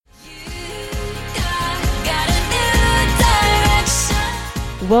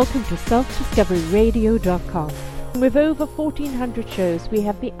welcome to selfdiscoveryradio.com. With over 1,400 shows, we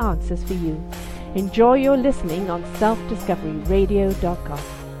have the answers for you. Enjoy your listening on selfdiscoveryradio.com.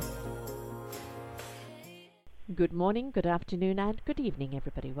 Good morning, good afternoon, and good evening,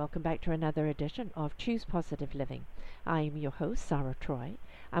 everybody. Welcome back to another edition of Choose Positive Living. I am your host, Sarah Troy,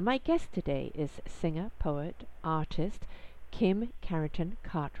 and my guest today is singer, poet, artist, Kim Carrington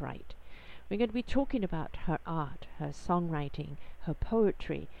Cartwright. We're going to be talking about her art, her songwriting, her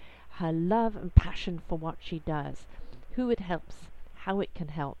poetry, her love and passion for what she does, who it helps, how it can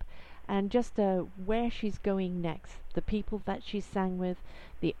help, and just where she's going next, the people that she's sang with,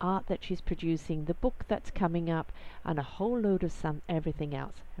 the art that she's producing, the book that's coming up, and a whole load of everything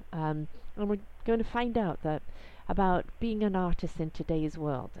else. And we're going to find out about being an artist in today's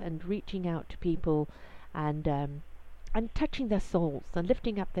world and reaching out to people and touching their souls and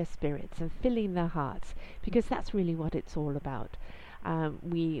lifting up their spirits and filling their hearts, because that's really what it's all about.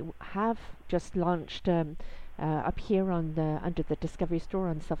 We have just launched up here on under the Discovery Store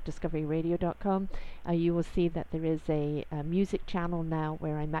on selfdiscoveryradio.com. You will see that there is a music channel now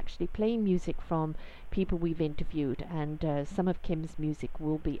where I'm actually playing music from people we've interviewed, and some of Kim's music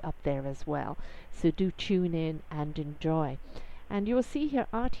will be up there as well. So do tune in and enjoy. And you will see her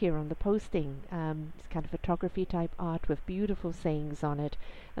art here on the posting. It's kind of photography type art with beautiful sayings on it.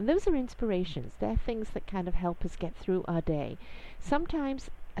 And those are inspirations. They're things that kind of help us get through our day. Sometimes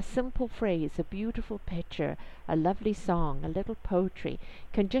a simple phrase, a beautiful picture, a lovely song, a little poetry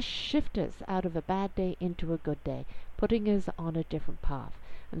can just shift us out of a bad day into a good day, putting us on a different path.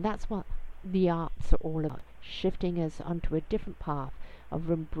 And that's what the arts are all about, shifting us onto a different path of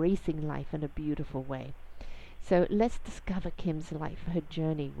embracing life in a beautiful way. So let's discover Kim's life, her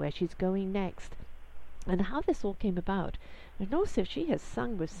journey, where she's going next, and how this all came about. And also she has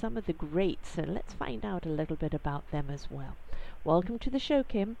sung with some of the greats, so let's find out a little bit about them as well. Welcome to the show,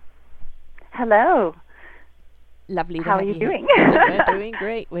 Kim. Hello. Lovely to How have are you doing? We're doing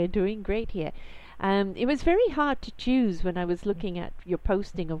great. We're doing great here. It was very hard to choose when I was looking at your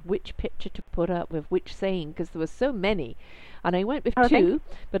posting of which picture to put up with which saying, because there were so many. And I went with two,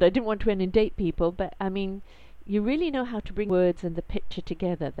 but I didn't want to inundate people. But, I mean, you really know how to bring words and the picture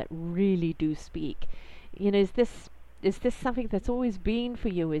together that really do speak. You know, is this something that's always been for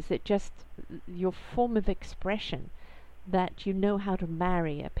you? Is it just your form of expression that you know how to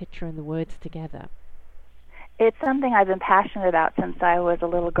marry a picture and the words together? It's something I've been passionate about since I was a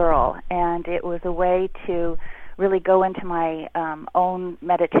little girl, and it was a way to really go into my own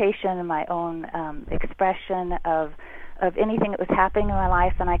meditation and my own expression of anything that was happening in my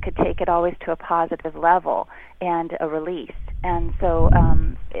life, and I could take it always to a positive level and a release. And so,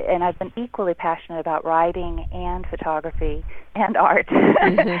 and I've been equally passionate about writing and photography and art.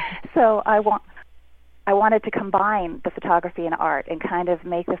 So I wanted to combine the photography and art and kind of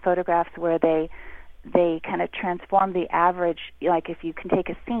make the photographs where they kind of transform the average, like if you can take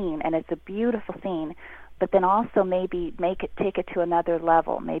a scene and it's a beautiful scene, but then also maybe take it to another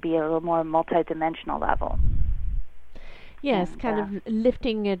level, maybe a little more multidimensional level. Yes, and, kind of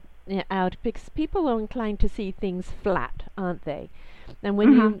lifting it out, because people are inclined to see things flat, aren't they? And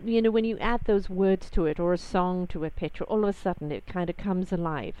when when you add those words to it, or a song to a picture, all of a sudden it kind of comes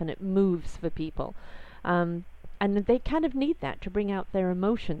alive and it moves for people. And they kind of need that to bring out their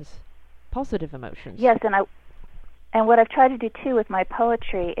emotions, positive emotions. Yes, and what I've tried to do too with my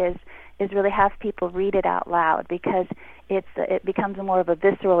poetry is really have people read it out loud, because it becomes more of a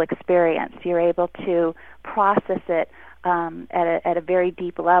visceral experience. You're able to process it at a very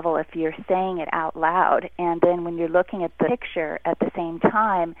deep level if you're saying it out loud, and then when you're looking at the picture at the same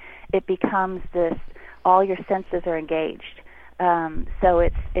time, it becomes this, all your senses are engaged. So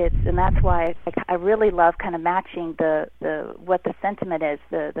it's and that's why I really love kind of matching the what the sentiment is,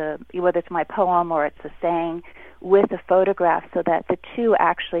 the whether it's my poem or it's a saying, with a photograph, so that the two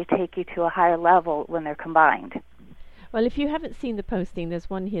actually take you to a higher level when they're combined. Well, if you haven't seen the posting, there's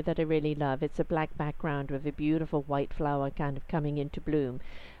one here that I really love. It's a black background with a beautiful white flower kind of coming into bloom.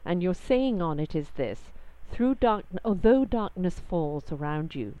 And your saying on it is this: although darkness falls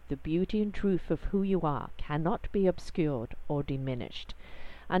around you, the beauty and truth of who you are cannot be obscured or diminished.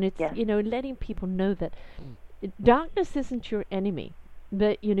 And it's, letting people know that darkness isn't your enemy,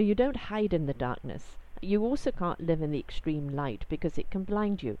 but, you don't hide in the darkness. You also can't live in the extreme light, because it can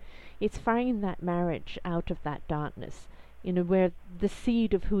blind you. It's finding that marriage out of that darkness, where the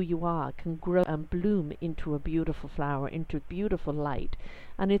seed of who you are can grow and bloom into a beautiful flower, into beautiful light.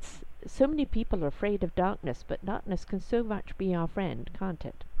 And it's, so many people are afraid of darkness, but darkness can so much be our friend, can't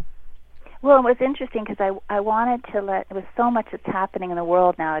it? Well, it was interesting because I wanted to with so much that's happening in the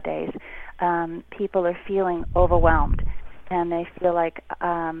world nowadays, people are feeling overwhelmed. and they feel like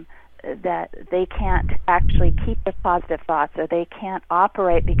that they can't actually keep their positive thoughts, or they can't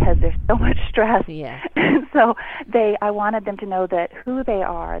operate because there's so much stress. Yeah. So I wanted them to know that who they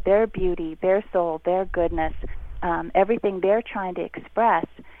are, their beauty, their soul, their goodness, everything they're trying to express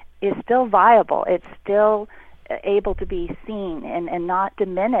is still viable. It's still able to be seen and not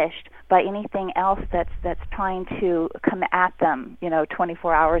diminished by anything else that's trying to come at them,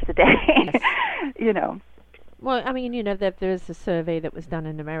 24 hours a day. Yes. Well, I mean, there's a survey that was done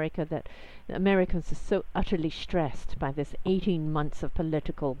in America that Americans are so utterly stressed by this 18 months of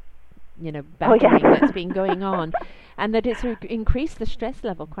political, battling that's been going on, and that it's increased the stress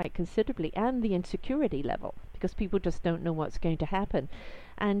level quite considerably and the insecurity level, because people just don't know what's going to happen.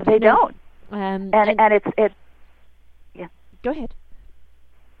 And they don't. And it's yeah. Go ahead.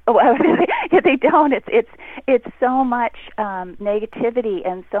 Oh, I was going to say, they don't. It's so much negativity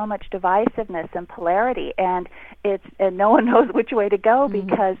and so much divisiveness and polarity, and no one knows which way to go,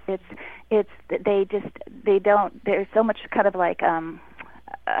 because they don't. There's so much kind of like how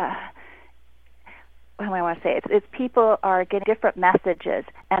do I want to say it? It's people are getting different messages,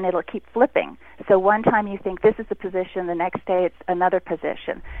 and it'll keep flipping. So one time you think this is a position, the next day it's another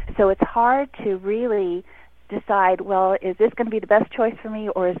position. So it's hard to really decide, well, is this going to be the best choice for me,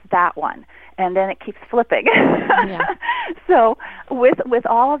 or is that one? And then it keeps flipping. Yeah. So with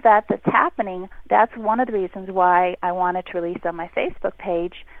all of that that's happening, that's one of the reasons why I wanted to release on my Facebook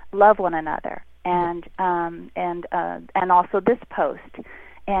page, Love One Another, and also this post.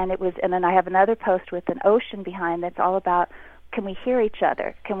 And then I have another post with an ocean behind that's all about, can we hear each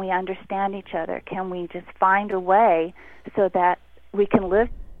other? Can we understand each other? Can we just find a way so that we can live?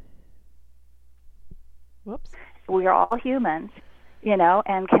 Whoops. We are all humans, and I've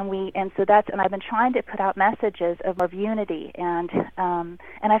been trying to put out messages of unity, and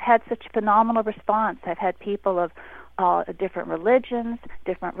I've had such phenomenal response. I've had people of different religions,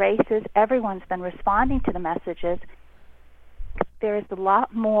 different races. Everyone's been responding to the messages. There is a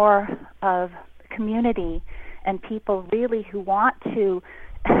lot more of community and people really who want to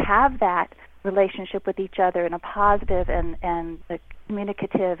have that relationship with each other in a positive and a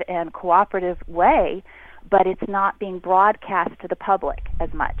communicative and cooperative way, but it's not being broadcast to the public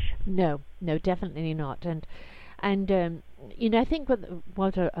as much. No, definitely not. And I think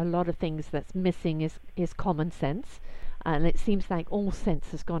what a lot of things that's missing is common sense. And it seems like all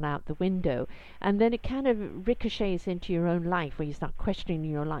sense has gone out the window, and then it kind of ricochets into your own life, where you start questioning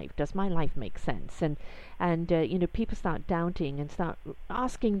your life. Does my life make sense? And people start doubting and start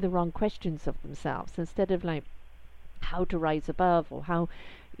asking the wrong questions of themselves, instead of like how to rise above, or how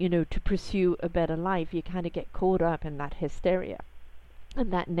to pursue a better life. You kind of get caught up in that hysteria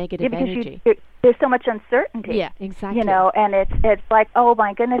and that negative energy. There's so much uncertainty. Yeah, exactly. And it's like, oh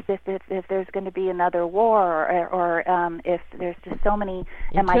my goodness, if there's going to be another war, or if there's just so many,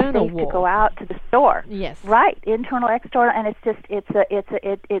 am I safe to go out to the store? Yes. Right, internal, external, and it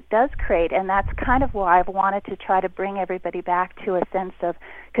does create, and that's kind of why I've wanted to try to bring everybody back to a sense of,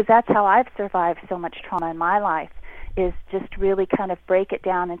 because that's how I've survived so much trauma in my life, is just really kind of break it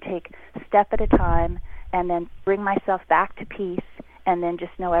down and take a step at a time, and then bring myself back to peace. And then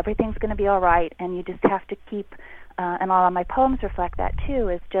just know everything's going to be all right, and you just have to keep, and all of my poems reflect that too,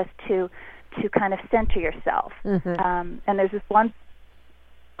 is just to kind of center yourself. And there's this one,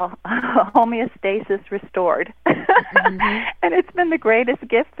 homeostasis restored. And it's been the greatest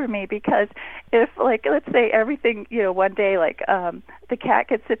gift for me, because if, like, let's say everything, one day, like, the cat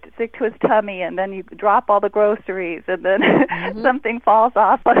gets sick to his tummy, and then you drop all the groceries, and then something falls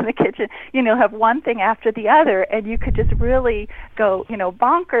off on the kitchen, have one thing after the other, and you could just really go,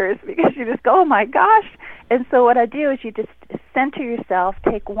 bonkers, because you just go, oh my gosh. And so what I do is you just center yourself,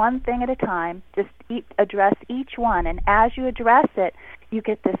 take one thing at a time, just address each one, and as you address it, you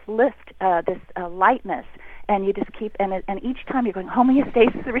get this lift, this lightness, and you just keep, and each time you're going,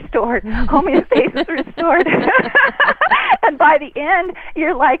 homeostasis restored, homeostasis restored. And by the end,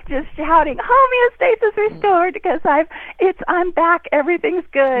 you're like just shouting, homeostasis restored, because I'm back, everything's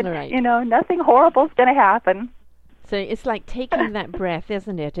good, right. Nothing horrible's going to happen. So it's like taking that breath,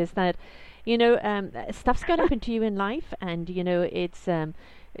 isn't it? Is that, stuff's going to happen to you in life, and, it's,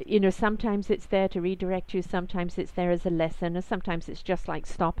 sometimes it's there to redirect you, sometimes it's there as a lesson, and sometimes it's just like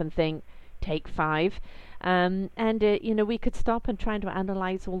stop and think, take 5. We could stop and try to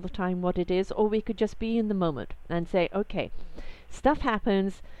analyze all the time what it is, or we could just be in the moment and say, okay, stuff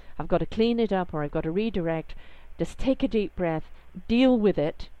happens, I've got to clean it up, or I've got to redirect. Just take a deep breath, deal with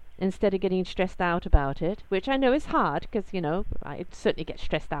it, instead of getting stressed out about it, which I know is hard, because, I certainly get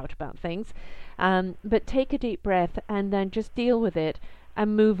stressed out about things. But take a deep breath and then just deal with it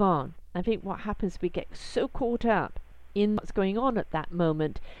and move on. I think what happens, we get so caught up in what's going on at that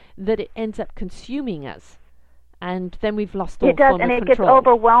moment that it ends up consuming us, and then we've lost all It does, form and of it gets control.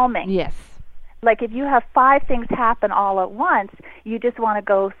 overwhelming. Yes. Like if you have 5 things happen all at once, you just want to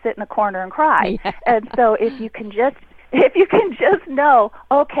go sit in a corner and cry. Yeah. And so if you can just know,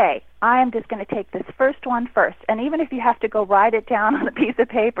 okay, I am just going to take this first one first. And even if you have to go write it down on a piece of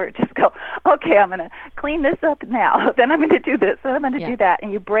paper, just go, okay, I'm going to clean this up now. Then I'm going to do this. Then I'm going to do that.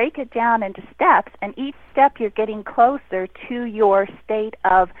 And you break it down into steps. And each step you're getting closer to your state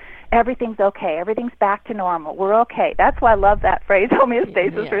of everything's okay. Everything's back to normal. We're okay. That's why I love that phrase,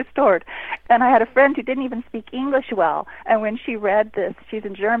 homeostasis restored. And I had a friend who didn't even speak English well. And when she read this, she's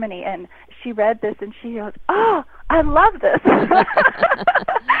in Germany, and she read this and she goes, oh, I love this.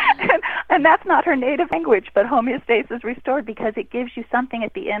 and that's not her native language, but homeostasis restored, because it gives you something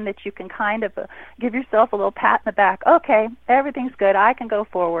at the end that you can kind of give yourself a little pat in the back. Okay, everything's good. I can go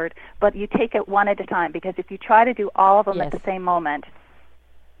forward. But you take it one at a time, because if you try to do all of them at the same moment,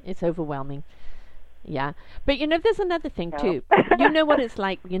 it's overwhelming. Yeah. But, there's another thing, too. You know what it's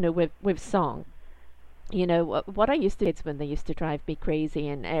like, with song. What I used to do when they used to drive me crazy,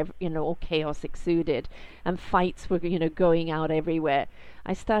 and all chaos exuded and fights were going out everywhere.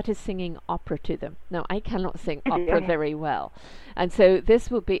 I started singing opera to them. Now I cannot sing opera very well, and so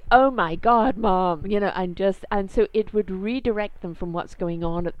this would be, oh my God, Mom, and so it would redirect them from what's going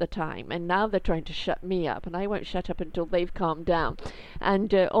on at the time. And now they're trying to shut me up, and I won't shut up until they've calmed down.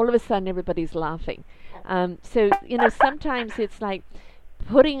 And all of a sudden everybody's laughing. So sometimes it's like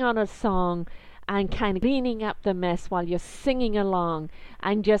putting on a song and kind of cleaning up the mess while you're singing along,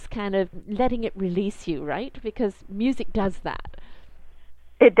 and just kind of letting it release you, right? Because music does that.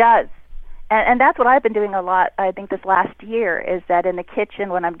 It does. And that's what I've been doing a lot, I think, this last year, is that in the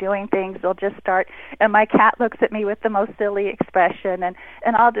kitchen when I'm doing things, they'll just start, and my cat looks at me with the most silly expression, and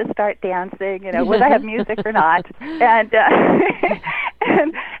I'll just start dancing, whether I have music or not. And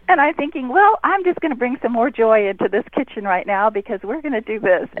and I'm thinking, well, I'm just going to bring some more joy into this kitchen right now, because we're going to do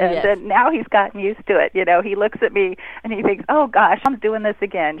this. And then now he's gotten used to it. He looks at me and he thinks, oh gosh, I'm doing this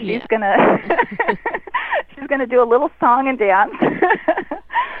again. She's gonna she's gonna do a little song and dance.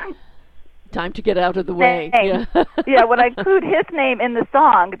 Time to get out of the way. Yeah, when I include his name in the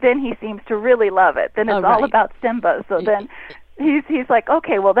song, then he seems to really love it. Then it's all about Simba. So then he's like,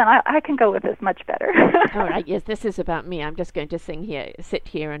 okay, well then I can go with this much better. All right, yes, this is about me. I'm just going to sit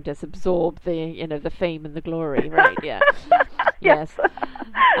here and just absorb the the fame and the glory, right? Yeah. Yes.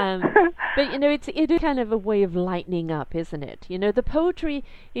 But it is kind of a way of lightening up, isn't it? The poetry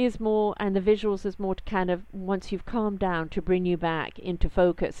is more, and the visuals is more to kind of, once you've calmed down, to bring you back into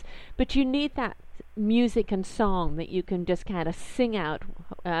focus. But you need that music and song that you can just kind of sing out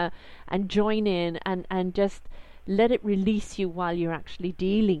and join in and just let it release you while you're actually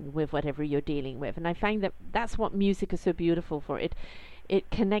dealing with whatever you're dealing with. And I find that that's what music is so beautiful for. It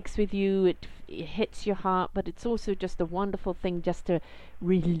connects with you, it hits your heart, but it's also just a wonderful thing just to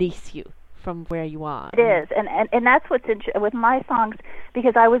release you from where you are. It is, and that's what's with my songs,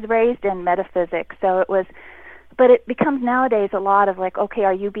 because I was raised in metaphysics, so it was, but it becomes nowadays a lot of like, okay,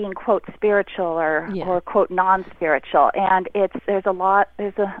 are you being, quote, spiritual or quote, non-spiritual? And there's a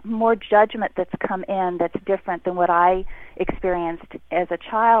more judgment that's come in that's different than what I experienced as a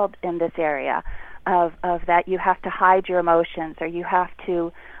child in this area. Of that, you have to hide your emotions, or you have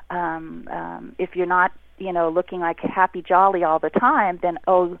to, if you're not, looking like happy jolly all the time, then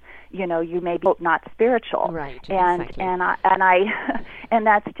you may be not spiritual. Right. And exactly. and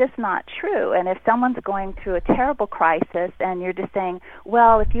that's just not true. And if someone's going through a terrible crisis, and you're just saying,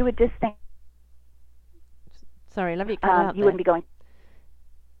 well, if you would just think, sorry, let me cut out. You wouldn't be going.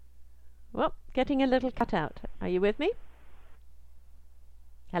 Well, getting a little cut out. Are you with me?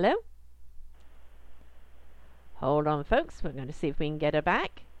 Hello? Hold on, folks. We're going to see if we can get her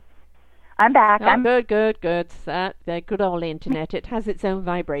back. I'm back. Oh, good. The good old internet. It has its own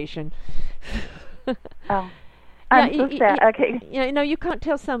vibration. Oh, I'm so sad. Okay. You can't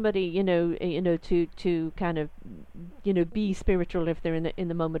tell somebody, to kind of, be spiritual if they're in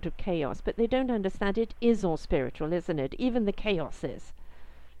the moment of chaos. But they don't understand it is all spiritual, isn't it? Even the chaos is.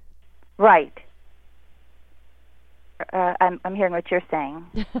 Right. I'm hearing what you're saying.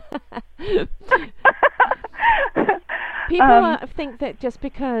 People think that just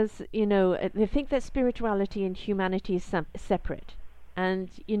because, they think that spirituality and humanity is separate. And,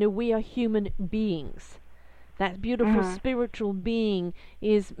 we are human beings. That beautiful spiritual being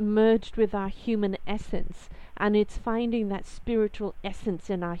is merged with our human essence. and it's finding that spiritual essence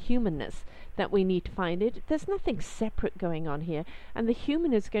in our humanness that we need to find. It. There's nothing separate going on here, and the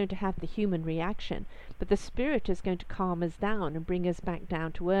human is going to have the human reaction, but the spirit is going to calm us down and bring us back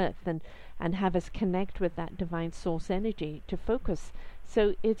down to earth, and have us connect with that divine source energy to focus.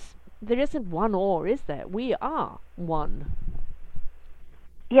 So there isn't one or, is there? We are one.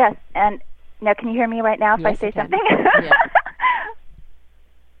 Yes, and now can you hear me right now if I say something? Yeah.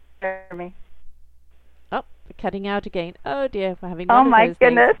 Hear me. Oh, cutting out again. Oh dear, we're having one of those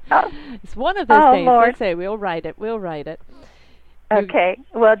goodness. days. Oh. It's one of those days. Lord. Let's say we'll write it. Okay.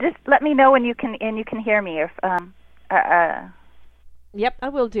 Well, just let me know when you can hear me. If Yep, I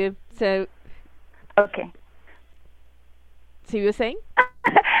will do. So. Okay. So you were saying?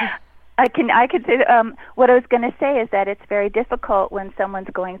 I could say what I was going to say is that it's very difficult when someone's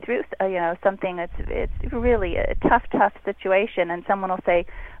going through something it's really a tough situation, and someone will say,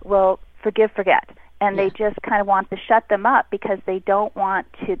 well, forget, and they just kind of want to shut them up because they don't want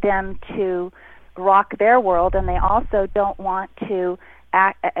them to rock their world, and they also don't want to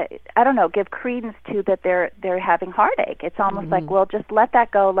give credence to that they're having heartache. It's almost like, well, just let that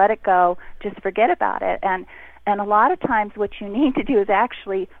go, let it go, just forget about it. And a lot of times what you need to do is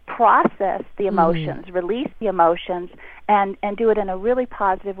actually process the emotions, release the emotions, and do it in a really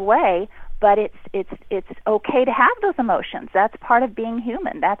positive way. But it's okay to have those emotions. That's part of being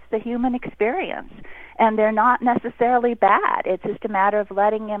human. That's the human experience. And they're not necessarily bad. It's just a matter of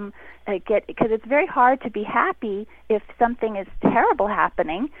letting them because it's very hard to be happy if something is terrible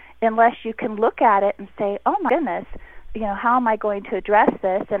happening unless you can look at it and say, oh my goodness, how am I going to address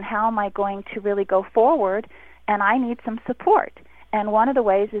this, and how am I going to really go forward? And I need some support. And one of the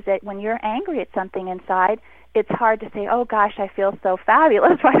ways is that when you're angry at something inside, it's hard to say, oh gosh, I feel so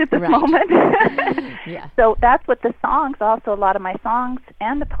fabulous right at this moment. Yeah. So that's what the songs, also a lot of my songs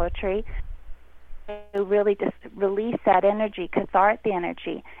and the poetry, really just release that energy, cathartic the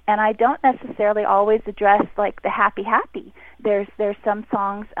energy. And I don't necessarily always address like the happy. There's some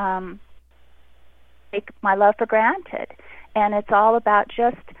songs, take my love for granted. And it's all about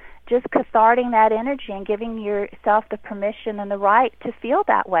just catharting that energy and giving yourself the permission and the right to feel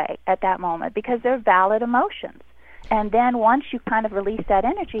that way at that moment, because they're valid emotions. And then once you kind of release that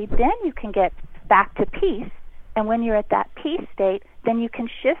energy, then you can get back to peace. And when you're at that peace state, then you can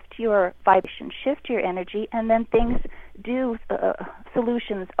shift your vibration, shift your energy, and then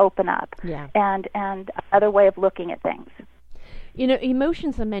solutions open up. Yeah. And other way of looking at things.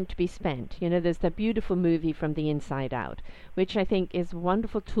 Emotions are meant to be spent. There's that beautiful movie From the Inside Out, which I think is a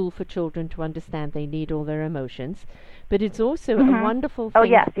wonderful tool for children to understand they need all their emotions. But it's also a wonderful thing. Oh,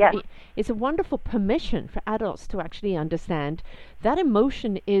 yes. It's a wonderful permission for adults to actually understand that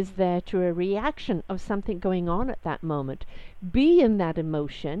emotion is there to a reaction of something going on at that moment. Be in that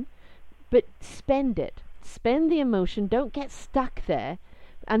emotion, but spend it. Spend the emotion. Don't get stuck there.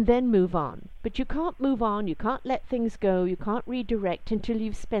 And then move on. But you can't move on, you can't let things go, you can't redirect until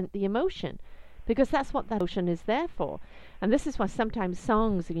you've spent the emotion, because that's what that emotion is there for. And this is why sometimes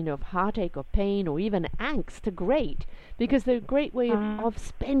songs, of heartache or pain or even angst are great, because they're a great way of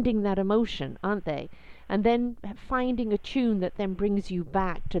spending that emotion, aren't they? And then finding a tune that then brings you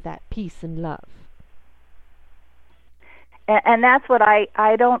back to that peace and love. And that's what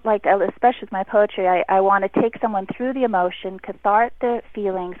I don't like, especially with my poetry. I want to take someone through the emotion, cathartic the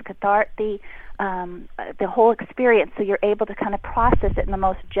feelings, cathartic the whole experience, so you're able to kind of process it in the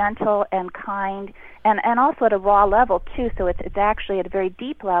most gentle and kind, and also at a raw level too. So it's actually at a very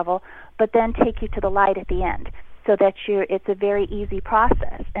deep level, but then take you to the light at the end, so that it's a very easy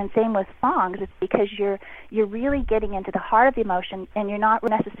process. And same with songs. It's because you're really getting into the heart of the emotion, and you're not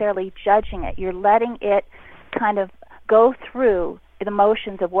necessarily judging it. You're letting it kind of go through the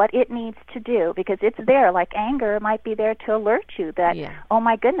emotions of what it needs to do, because it's there. Like anger might be there to alert you that, oh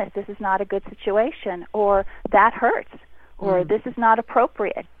my goodness, this is not a good situation, or that hurts, or this is not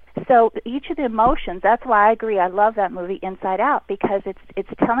appropriate. So each of the emotions, that's why I agree, I love that movie Inside Out, because it's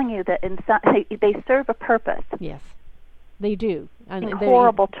telling you that they serve a purpose. Yes, they do. And it's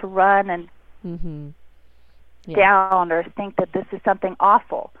horrible to run and down or think that this is something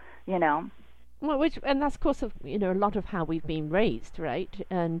awful, Well, and that's, of course, a lot of how we've been raised, right?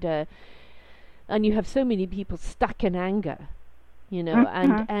 And you have so many people stuck in anger,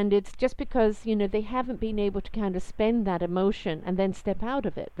 and it's just because, they haven't been able to kind of spend that emotion and then step out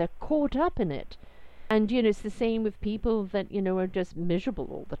of it. They're caught up in it. And, it's the same with people that, are just miserable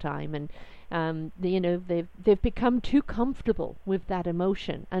all the time. And, they've become too comfortable with that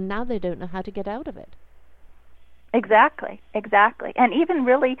emotion, and now they don't know how to get out of it. Exactly, exactly. And even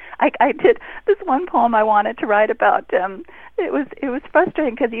really, I did this one poem I wanted to write about. It was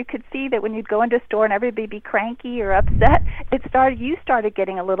frustrating because you could see that when you'd go into a store and everybody be cranky or upset, you started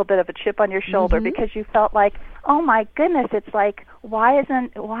getting a little bit of a chip on your shoulder because you felt like, oh my goodness, it's like why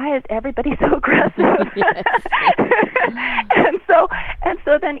is everybody so aggressive? and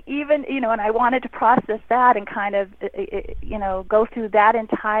so then even and I wanted to process that and kind of go through that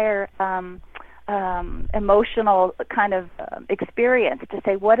entire emotional kind of experience to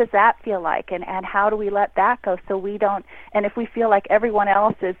say, what does that feel like, and how do we let that go so we don't, and if we feel like everyone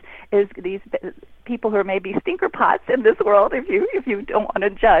else is these people who are maybe stinker pots in this world, if you don't want to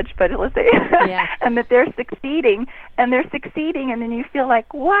judge, but let's say, and that they're succeeding, and then you feel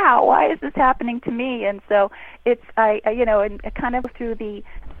like, wow, why is this happening to me? And so it's and kind of through the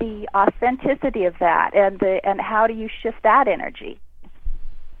authenticity of that, and how do you shift that energy?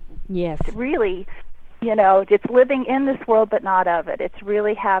 Yes. It's really, it's living in this world but not of it. It's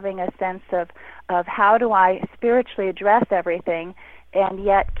really having a sense of how do I spiritually address everything and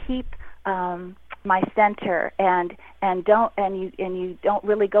yet keep my center and you don't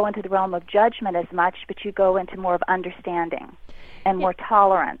really go into the realm of judgment as much, but you go into more of understanding and more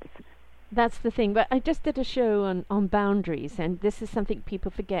tolerance. That's the thing. But I just did a show on boundaries, and this is something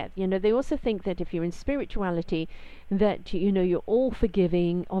people forget. They also think that if you're in spirituality, that, you're all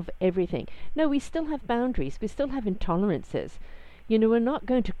forgiving of everything. No, we still have boundaries. We still have intolerances. We're not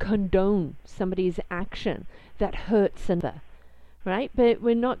going to condone somebody's action that hurts another, right? But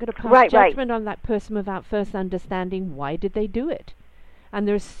we're not going to pass judgment on that person without first understanding why did they do it. And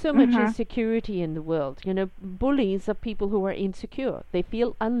there's so much insecurity in the world. Bullies are people who are insecure. They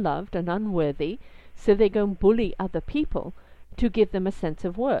feel unloved and unworthy, so they go and bully other people to give them a sense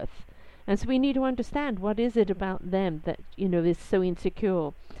of worth. And so we need to understand what is it about them that, is so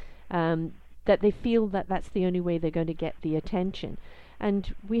insecure, that they feel that that's the only way they're going to get the attention.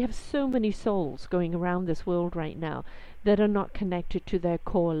 And we have so many souls going around this world right now that are not connected to their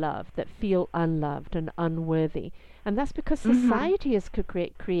core love, that feel unloved and unworthy. And that's because society has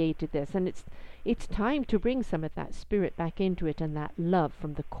created this, and it's time to bring some of that spirit back into it and that love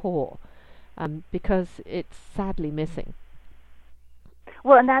from the core, because it's sadly missing.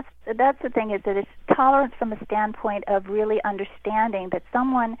 Well, and that's the thing, is that it's tolerance from a standpoint of really understanding that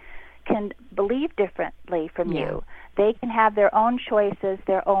someone can believe differently from you. They can have their own choices,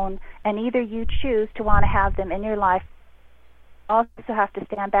 their own, and either you choose to want to have them in your life. You also have to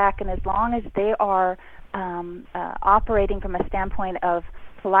stand back, and as long as they are operating from a standpoint of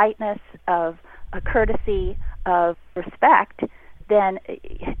politeness, of courtesy, of respect, then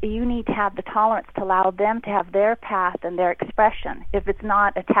you need to have the tolerance to allow them to have their path and their expression. If it's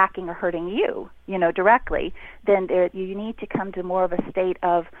not attacking or hurting you, directly, then you need to come to more of a state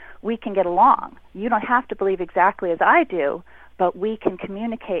of, we can get along. You don't have to believe exactly as I do, but we can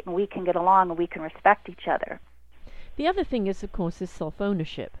communicate and we can get along and we can respect each other. The other thing is, of course, is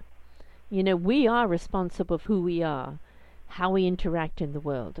self-ownership. We are responsible for who we are, how we interact in the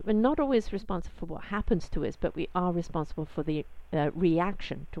world. We're not always responsible for what happens to us, but we are responsible for the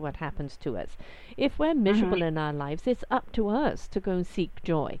reaction to what happens to us. If we're miserable in our lives, it's up to us to go and seek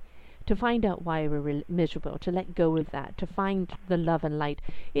joy, to find out why we're miserable, to let go of that, to find the love and light.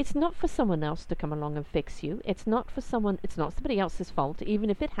 It's not for someone else to come along and fix you. It's not somebody else's fault, even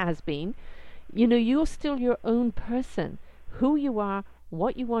if it has been. You're still your own person. Who you are,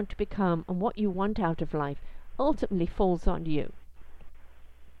 what you want to become, and what you want out of life ultimately falls on you.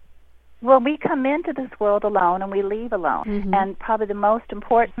 Well, we come into this world alone and we leave alone. And probably the most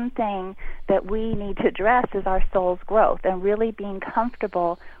important thing that we need to address is our soul's growth and really being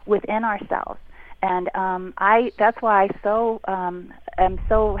comfortable within ourselves. And that's why I'm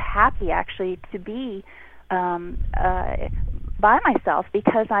so happy actually to be by myself,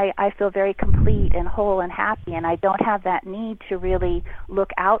 because I feel very complete and whole and happy, and I don't have that need to really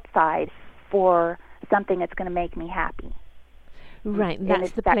look outside for something that's going to make me happy. Right, and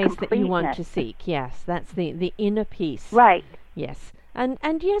that's the place that you want to seek. Yes, that's the inner peace. Right. Yes, and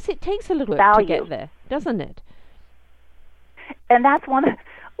yes, it takes a little work to get there, doesn't it? And that's one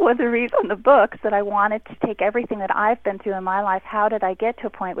of the reasons in the books that I wanted to take everything that I've been through in my life. How did I get to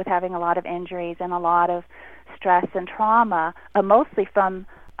a point with having a lot of injuries and a lot of stress and trauma, mostly from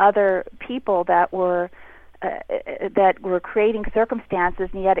other people that were creating circumstances,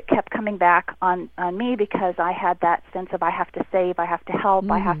 and yet it kept coming back on me because I had that sense of I have to save, I have to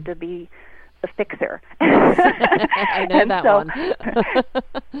help, I have to be the fixer. I know that one.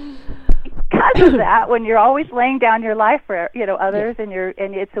 Because of that, when you're always laying down your life for others, and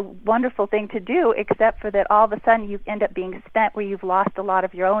it's a wonderful thing to do, except for that all of a sudden you end up being spent where you've lost a lot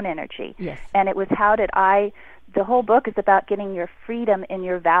of your own energy. Yes. And it was, how did I the whole book is about getting your freedom in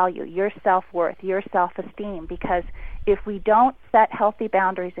your value, your self-worth, your self-esteem, because if we don't set healthy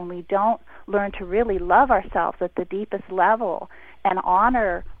boundaries and we don't learn to really love ourselves at the deepest level and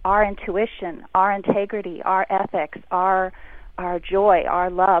honor our intuition, our integrity, our ethics, our joy, our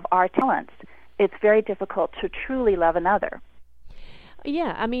love, our talents, it's very difficult to truly love another.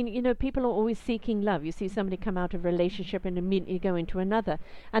 Yeah, I mean, people are always seeking love. You see somebody come out of a relationship and immediately go into another,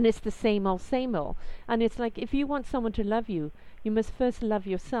 and it's the same old, same old. And it's like, if you want someone to love you, you must first love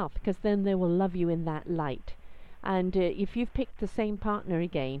yourself, because then they will love you in that light. And if you've picked the same partner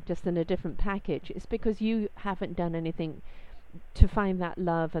again, just in a different package, it's because you haven't done anything to find that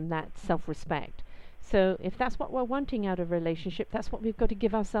love and that self-respect. So if that's what we're wanting out of a relationship, that's what we've got to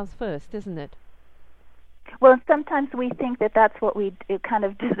give ourselves first, isn't it? Well, sometimes we think that that's what we kind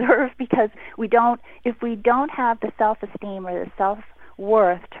of deserve, because if we don't have the self-esteem or the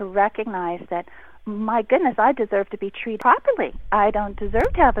self-worth to recognize that, my goodness, I deserve to be treated properly. I don't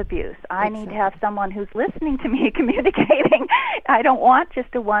deserve to have abuse. I need to have someone who's listening to me, communicating. I don't want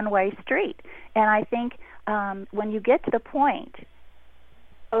just a one-way street. And I think when you get to the point,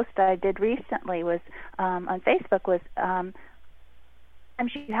 a post I did recently was on Facebook was,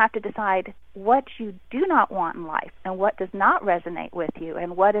 you have to decide what you do not want in life and what does not resonate with you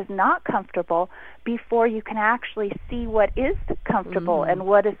and what is not comfortable before you can actually see what is comfortable and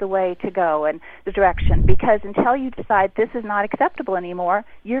what is the way to go and the direction. Because until you decide this is not acceptable anymore,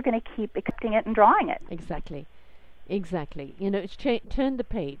 you're going to keep accepting it and drawing it. Exactly. It's turn the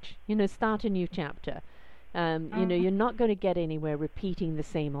page. Start a new chapter. You're not going to get anywhere repeating the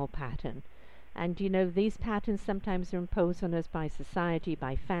same old pattern. And these patterns sometimes are imposed on us by society,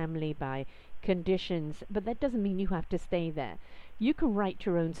 by family, by conditions, but that doesn't mean you have to stay there. You can write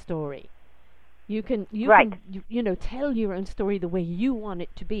your own story. You can tell your own story the way you want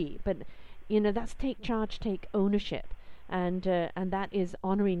it to be, but that's take charge, take ownership, and that is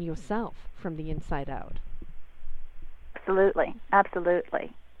honoring yourself from the inside out. Absolutely.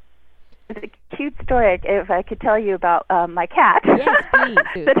 It's a cute story, if I could tell you about my cat. Yes,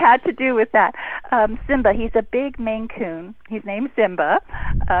 please. That had to do with that. Simba, he's a big Maine Coon. He's named Simba,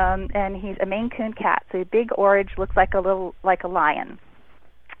 and he's a Maine Coon cat. So big orange, looks like a lion,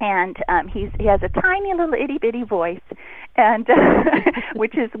 and he has a tiny little itty bitty voice, and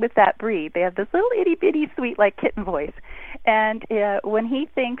which is with that breed. They have this little itty bitty sweet like kitten voice, and when he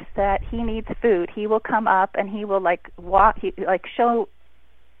thinks that he needs food, he will come up and he will show.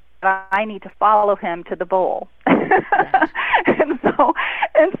 I need to follow him to the bowl. and so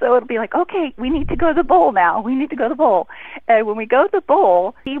it'll be like, okay, we need to go to the bowl now. We need to go to the bowl. And when we go to the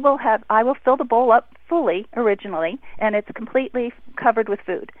bowl, I will fill the bowl up fully originally, and it's completely covered with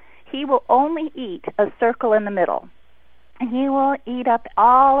food. He will only eat a circle in the middle. And he will eat up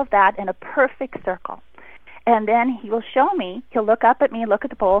all of that in a perfect circle. And then he'll look up at me, look at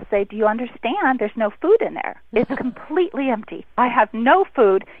the bowl, say, do you understand there's no food in there? It's completely empty. I have no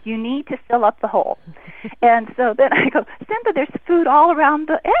food. You need to fill up the hole. And so then I go, Simba, there's food all around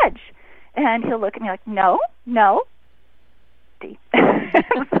the edge. And he'll look at me like, no.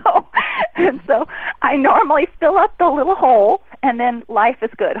 and so I normally fill up the little hole, and then life is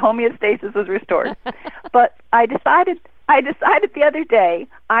good. Homeostasis is restored. But I decided the other day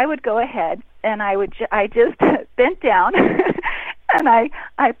I would go ahead and I just bent down and I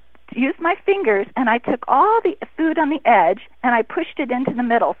used my fingers and I took all the food on the edge and I pushed it into the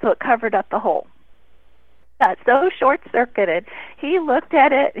middle so it covered up the hole. Got so short-circuited. He looked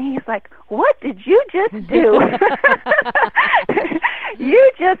at it and he's like, what did you just do?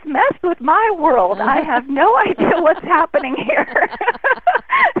 You just messed with my world. I have no idea what's happening here.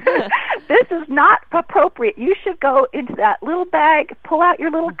 This is not appropriate. You should go into that little bag, pull out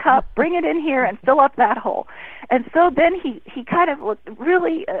your little cup, bring it in here, and fill up that hole. And so then he kind of looked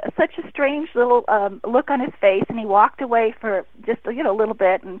really such a strange little look on his face, and he walked away for just a little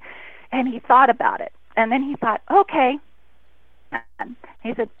bit, and he thought about it. And then he thought, okay.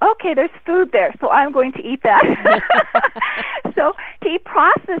 He said, okay, there's food there, so I'm going to eat that. So he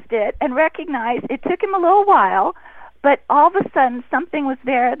processed it and recognized it took him a little while, but all of a sudden something was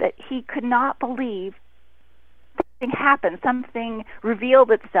there that he could not believe. Something happened. Something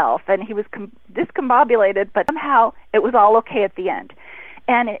revealed itself, and he was discombobulated, but somehow it was all okay at the end.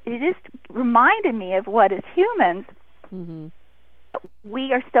 And it just reminded me of what, as humans,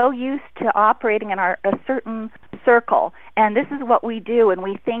 we are so used to operating in a certain circle, and this is what we do, and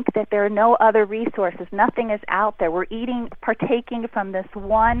we think that there are no other resources, nothing is out there. We're partaking from this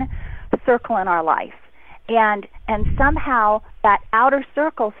one circle in our life, and somehow that outer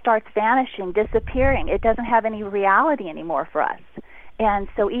circle starts vanishing, disappearing. It doesn't have any reality anymore for us, and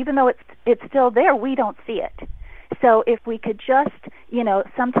so even though it's still there, we don't see it. So if we could just,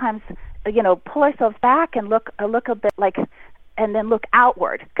 sometimes, pull ourselves back and look a bit like, and then look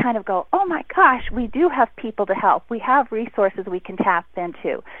outward, kind of go, oh my gosh, we do have people to help. We have resources we can tap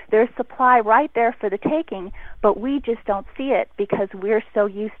into. There's supply right there for the taking, but we just don't see it because we're so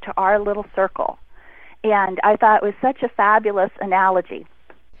used to our little circle. And I thought it was such a fabulous analogy.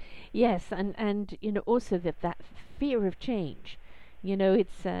 Yes, and also that fear of change.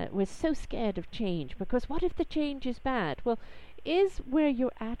 It's we're so scared of change because what if the change is bad? Well, is where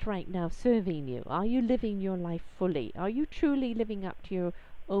you're at right now serving you? Are you living your life fully? Are you truly living up to your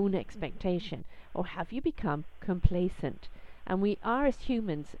own expectation? Or have you become complacent? And we are, as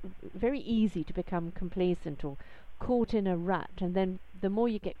humans, very easy to become complacent or caught in a rut. And then the more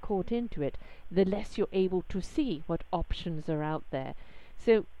you get caught into it, the less you're able to see what options are out there.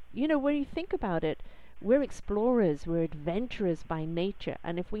 So, when you think about it, we're explorers, we're adventurers by nature.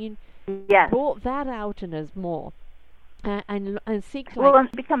 And if we brought that out in us more, and seek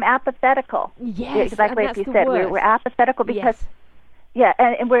and become apathetical. Yes, exactly like you said. We're apathetical because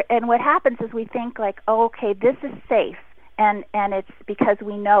and what happens is we think like, oh, okay, this is safe, and it's because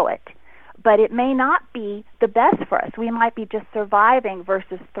we know it, but it may not be the best for us. We might be just surviving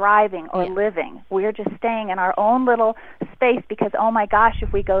versus thriving or living. We're just staying in our own little space because, oh my gosh,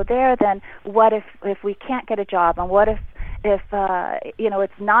 if we go there, then what if we can't get a job, and what if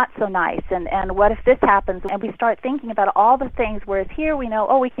it's not so nice, and what if this happens, and we start thinking about all the things, whereas here we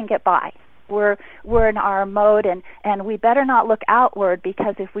know, we can get by. We're in our mode, and we better not look outward,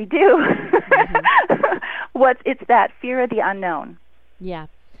 because if we do, it's that fear of the unknown. Yeah.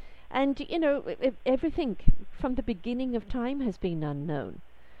 And, everything from the beginning of time has been unknown.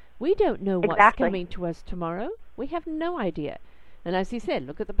 We don't know what's coming to us tomorrow. We have no idea. And as you said,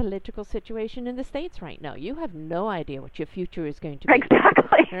 look at the political situation in the States right now. You have no idea what your future is going to be.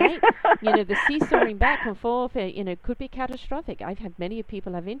 Exactly. Right? The seesawing back and forth, could be catastrophic. I've had many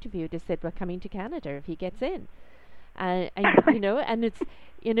people I've interviewed that said, we're coming to Canada if he gets in. And it's,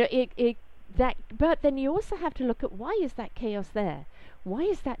 but then you also have to look at, why is that chaos there? Why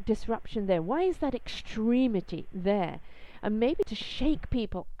is that disruption there? Why is that extremity there? And maybe to shake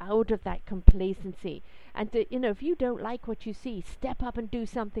people out of that complacency. And to, if you don't like what you see, step up and do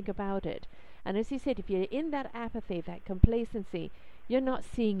something about it. And as you said, if you're in that apathy, that complacency, you're not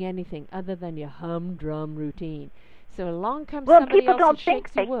seeing anything other than your humdrum routine. So along comes somebody else and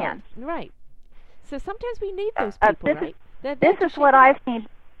shakes your world. Right. So sometimes we need those people, right? This is what I've seen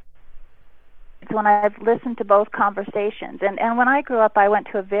when I've listened to both conversations. And when I grew up, I went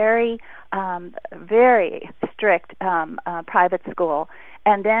to a very, very strict private school.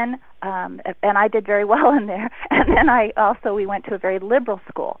 And then, and I did very well in there. And then we went to a very liberal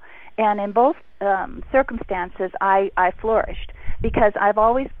school. And in both circumstances, I flourished because I've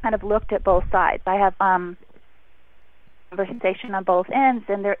always kind of looked at both sides. I have conversation on both ends,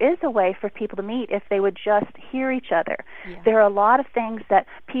 and there is a way for people to meet if they would just hear each other. Yeah. There are a lot of things that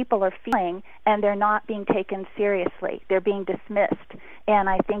people are feeling, and they're not being taken seriously. They're being dismissed. And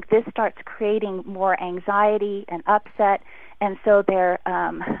I think this starts creating more anxiety and upset. And so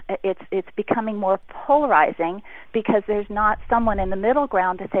it's becoming more polarizing because there's not someone in the middle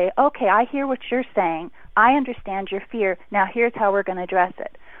ground to say, okay, I hear what you're saying. I understand your fear. Now here's how we're going to address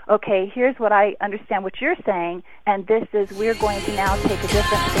it. Okay, here's what I understand what you're saying, and we're going to now take a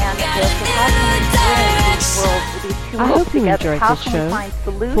different stand at this. So how can we bring these two worlds together? How can we find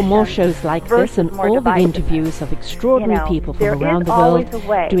solutions? For more shows like this and all the interviews of extraordinary people from around the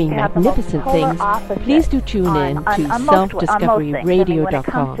world doing magnificent things, please do tune in to selfdiscoveryradio.com. When it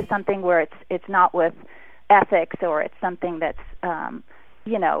comes to something where it's not with ethics or it's something that's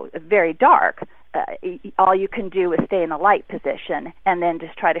very dark, all you can do is stay in the light position and then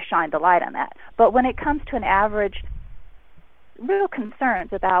just try to shine the light on that. But when it comes to an average, real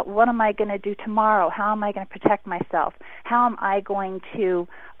concerns about what am I going to do tomorrow, how am I going to protect myself, how am I going to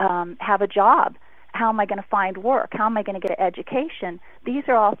have a job, how am I going to find work, how am I going to get an education, these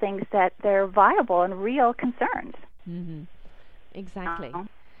are all things that they're viable and real concerns. Mm-hmm. Exactly.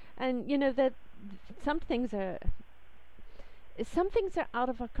 And that some things are out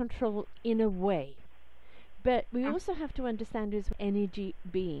of our control in a way, but we also have to understand is energy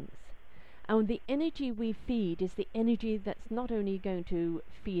beings, and the energy we feed is the energy that's not only going to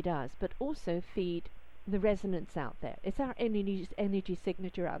feed us but also feed the resonance out there. It's our energy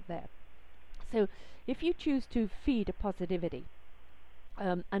signature out there. So if you choose to feed a positivity,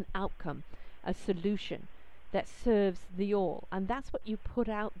 an outcome, a solution that serves the all, and that's what you put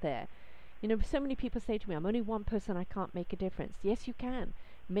out there. So many people say to me, I'm only one person, I can't make a difference. Yes, you can.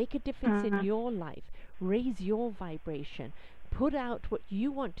 Make a difference in your life. Raise your vibration. put out what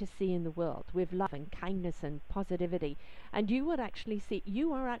you want to see in the world with love and kindness and positivity, and you would actually see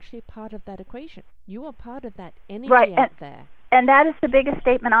you are actually part of that equation. You are part of that energy out there. And that is the biggest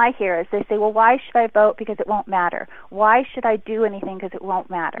statement I hear is they say, well, why should I vote? Because it won't matter. Why should I do anything? Because it won't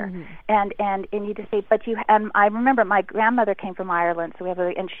matter. And you just say, but you, and I remember my grandmother came from Ireland, so we have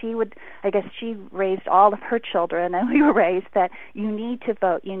and she would, I guess she raised all of her children, and we were raised that you need to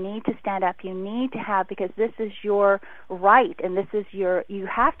vote, you need to stand up, you need to have, because this is your right, and this is you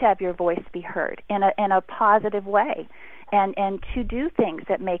have to have your voice be heard in a positive way. And to do things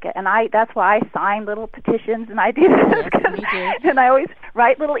that make it, and that's why I sign little petitions, and I do this, yes, me too. and I always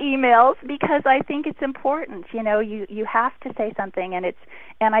write little emails because I think it's important. You have to say something,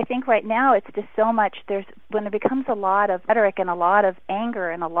 and I think right now it's just so much. When it becomes a lot of rhetoric and a lot of anger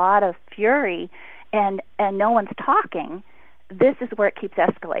and a lot of fury, and no one's talking, this is where it keeps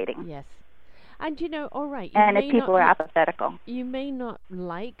escalating. Yes, and all right. And if people are apathetical, you may not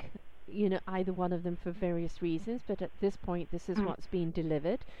like either one of them for various reasons, but at this point, this is what's being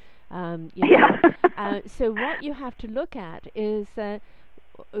delivered. So what you have to look at is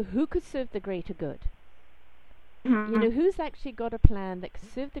who could serve the greater good. Who's actually got a plan that can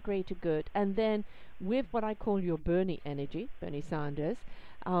serve the greater good, and then with what I call your Bernie energy, Bernie Sanders,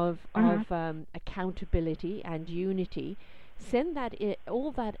 of accountability and unity, send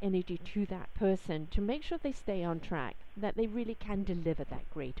all that energy to that person to make sure they stay on track, that they really can deliver that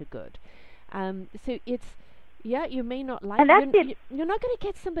greater good. So it's, you may not like it. You're not going to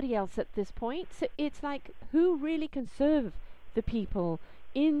get somebody else at this point. So it's like, who really can serve the people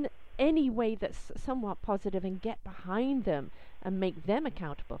in any way that's somewhat positive and get behind them and make them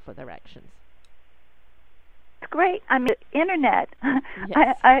accountable for their actions. It's great. I mean, the internet.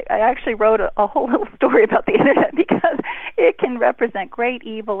 Yes. I actually wrote a whole little story about the internet because it can represent great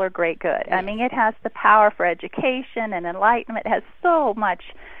evil or great good. Yes. I mean, it has the power for education and enlightenment. It has so much,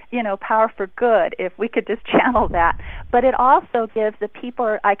 power for good if we could just channel that. But it also gives the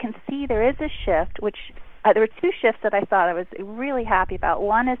people, I can see there is a shift, which there were two shifts that I thought I was really happy about.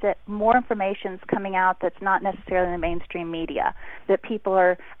 One is that more information is coming out that's not necessarily in the mainstream media. That people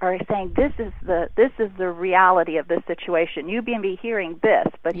are saying this is the reality of this situation. You may be hearing this,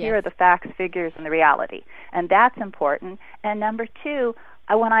 but yes. Here are the facts, figures, and the reality, and that's important. And number two,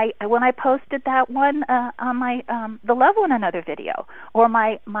 when I posted that one on my the Love One Another video or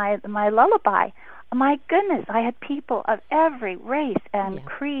my lullaby, my goodness, I had people of every race and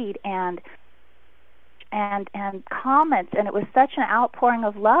creed and comments, and it was such an outpouring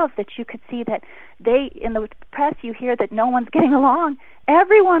of love that you could see that in the press you hear that no one's getting along.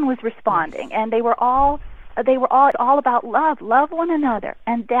 Everyone was responding, yes. And they were all about love one another,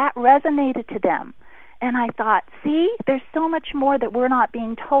 and that resonated to them. And I thought, see, there's so much more that we're not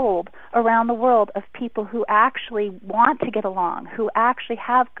being told around the world of people who actually want to get along, who actually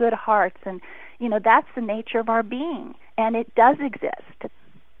have good hearts, and that's the nature of our being, and it does exist.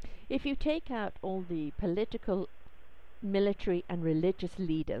 If you take out all the political, military, and religious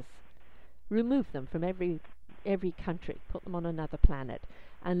leaders, remove them from every country, put them on another planet,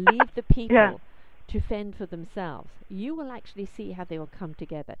 and leave the people to fend for themselves, you will actually see how they will come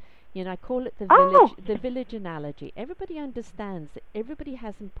together. I call it the village analogy. Everybody understands that everybody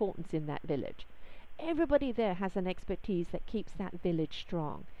has importance in that village. Everybody there has an expertise that keeps that village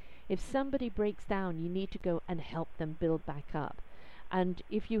strong. If somebody breaks down, you need to go and help them build back up. And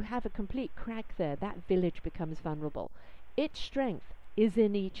if you have a complete crack there, that village becomes vulnerable. Its strength is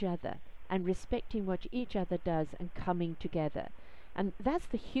in each other and respecting what each other does and coming together. And that's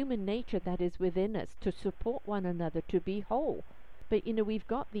the human nature that is within us, to support one another, to be whole. But, we've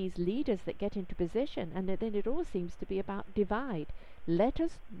got these leaders that get into position, and then it all seems to be about divide. Let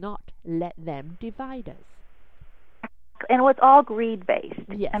us not let them divide us. And it's all greed based.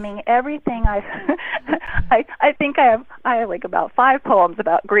 Yes. I mean, everything I think I have like about 5 poems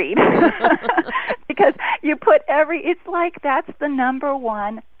about greed because you put it's like that's the number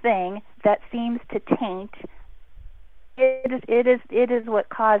one thing that seems to taint. It is what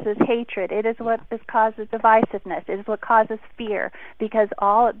causes hatred. It is what causes divisiveness. It is what causes fear, because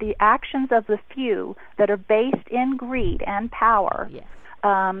all the actions of the few that are based in greed and power. Yes.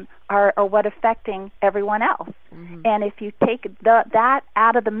 Are what affecting everyone else. Mm-hmm. And if you take that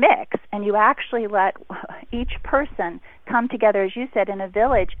out of the mix and you actually let each person come together, as you said, in a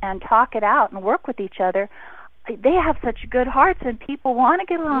village and talk it out and work with each other, they have such good hearts, and people want to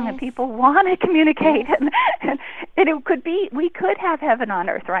get along, yes. and people want to communicate, and it could be, we could have heaven on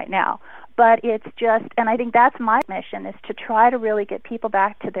earth right now. But it's just, and I think that's my mission, is to try to really get people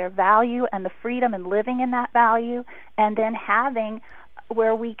back to their value and the freedom and living in that value, and then having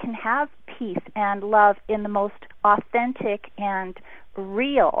where we can have peace and love in the most authentic and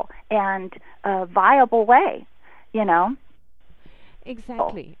real and viable way, you know.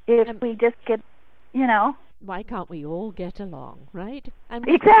 Exactly. If we just get, you know. Why can't we all get along, right? And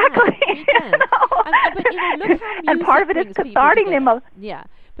exactly. We can. But look how music and part of it is cathartic the most. Yeah,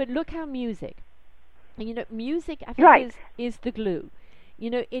 but look how music, music I think is the glue.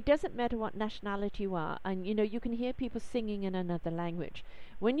 It doesn't matter what nationality you are, and you can hear people singing in another language.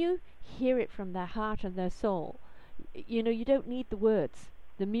 When you hear it from their heart and their soul, you don't need the words.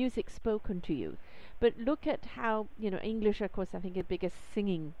 The music spoken to you. But look at how English, of course, I think is the biggest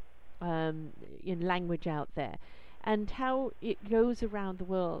singing language out there, and how it goes around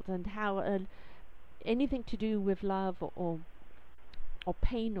the world, and how anything to do with love or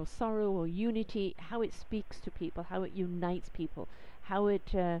pain or sorrow or unity, how it speaks to people, how it unites people, how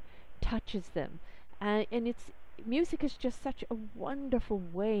it touches them, and music is just such a wonderful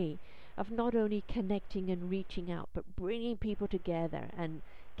way of not only connecting and reaching out, but bringing people together and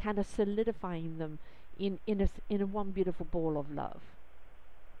kind of solidifying them in a one beautiful ball of love.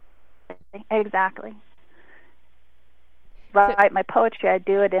 Exactly. Right. So, my poetry, I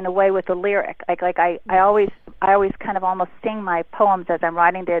do it in a way with a lyric. I always kind of almost sing my poems as I'm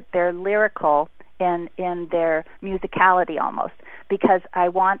writing. They're lyrical in their musicality almost, because I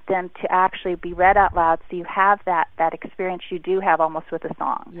want them to actually be read out loud, so you have that experience you do have almost with a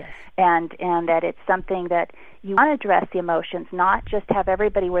song. Yes. And that it's something that you want to address the emotions, not just have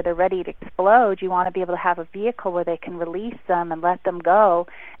everybody where they're ready to explode. You want to be able to have a vehicle where they can release them and let them go,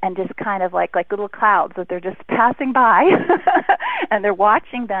 and just kind of like little clouds that they're just passing by and they're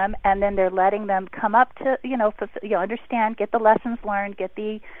watching them, and then they're letting them come up to understand, get the lessons learned, get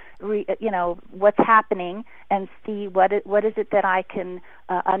the what's happening, and see what is it that I can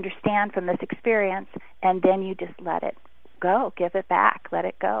understand from this experience, and then you just let it go, give it back, let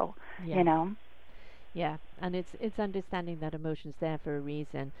it go. Yeah. Yeah, and it's understanding that emotion's there for a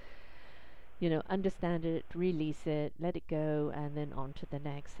reason. Understand it, release it, let it go, and then on to the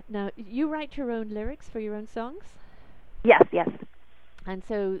next. Now, you write your own lyrics for your own songs? Yes. And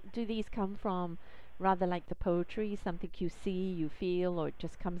so, do these come from rather like the poetry, something you see, you feel, or it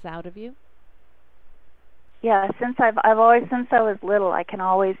just comes out of you? Yeah, since I've always, since I was little, I can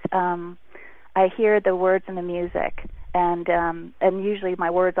always I hear the words and the music, and usually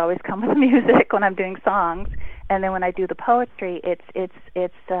my words always come with music when I'm doing songs, and then when I do the poetry, it's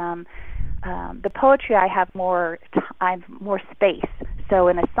the poetry I have more space. So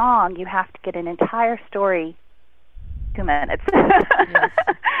in a song, you have to get an entire story 2 minutes yes.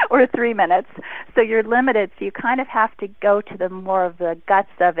 or 3 minutes. So you're limited. So you kind of have to go to the more of the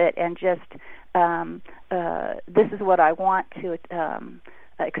guts of it and just this is what I want to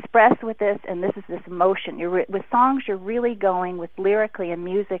express with this, and this is this emotion. With songs, you're really going with lyrically and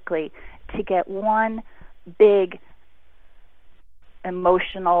musically to get one big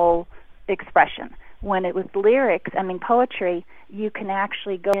emotional expression. When it was lyrics, poetry, you can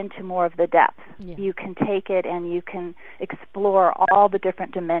actually go into more of the depth. Yeah. You can take it and you can explore all the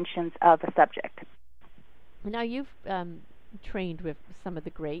different dimensions of a subject. Now, you've trained with some of the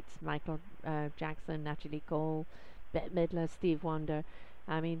greats, Michael Jackson, Natalie Cole, Bette Midler, Steve Wonder.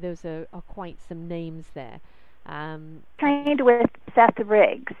 Those are quite some names there. Trained with Seth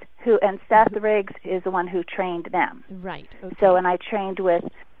Riggs, Seth Riggs is the one who trained them. Right. Okay. So, and I trained with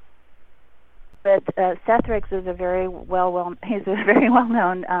Seth Riggs is a very he's a very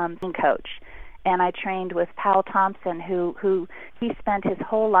well-known coach, and I trained with Powell Thompson, who he spent his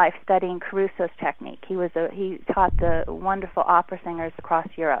whole life studying Caruso's technique. He taught the wonderful opera singers across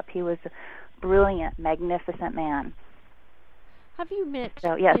Europe. He was a brilliant, magnificent man. Have you met?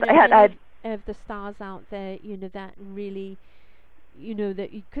 So yes, I of the stars out there, that really, that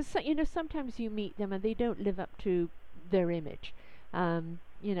because sometimes you meet them and they don't live up to their image. And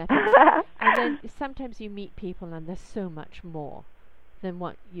then sometimes you meet people and they're so much more than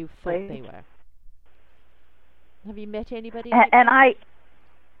what you thought they were. Have you met anybody? I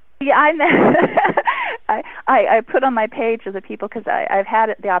met. I put on my page of the people, because I've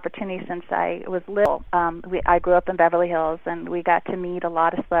had the opportunity since I was little. I grew up in Beverly Hills, and we got to meet a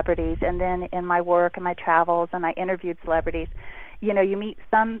lot of celebrities. And then in my work and my travels, and I interviewed celebrities. You meet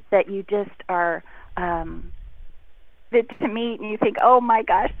some that you just are to meet, and you think, oh my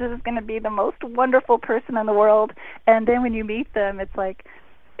gosh, this is going to be the most wonderful person in the world. And then when you meet them, it's like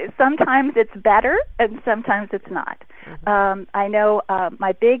sometimes it's better, and sometimes it's not. Mm-hmm. I know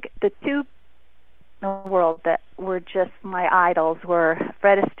the two in the world that were just my idols were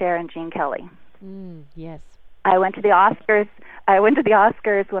Fred Astaire and Gene Kelly. Yes. I went to the Oscars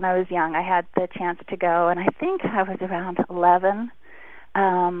when I was young. I had the chance to go, and I think I was around 11.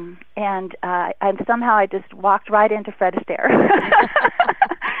 And somehow I just walked right into Fred Astaire.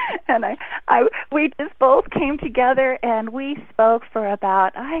 And we just both came together and we spoke for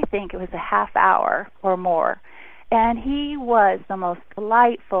about, I think it was a half hour or more. And he was the most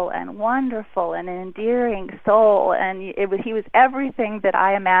delightful and wonderful and endearing soul, and he was everything that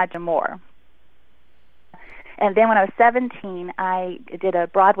I imagined more. And then when I was 17, I did a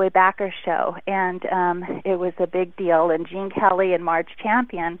Broadway backer show, and it was a big deal. And Gene Kelly and Marge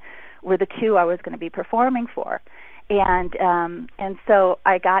Champion were the two I was going to be performing for. And so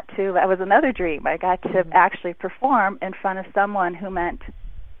that was another dream. I got to actually perform in front of someone who meant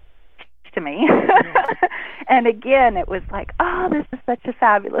to me. And again, it was like, oh, this is such a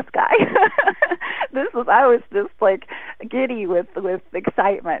fabulous guy. I was just like giddy with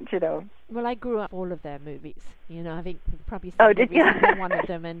excitement, you know. Well, I grew up all of their movies. You know, I think probably seen every single one of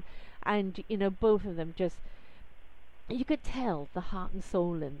them, and you know, both of them just, you could tell the heart and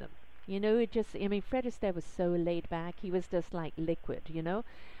soul in them. You know, Fred Astaire was so laid back. He was just like liquid, you know.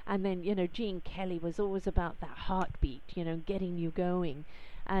 And then, you know, Gene Kelly was always about that heartbeat, you know, getting you going.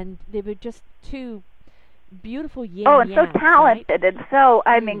 And they were just two beautiful yin and so talented, right? And so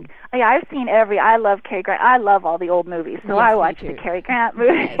I mean, I've seen I love Cary Grant. I love all the old movies, so yes, I watch the Cary Grant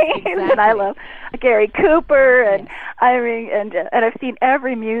movies, yes, exactly. And I love Gary Cooper, and yes. I mean, and I've seen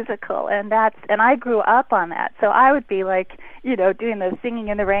every musical, and I grew up on that. So I would be like, you know, doing the singing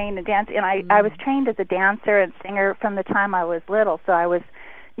in the rain and dancing, and I was trained as a dancer and singer from the time I was little. So I was,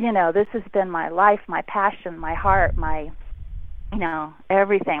 you know, this has been my life, my passion, my heart, my, you know,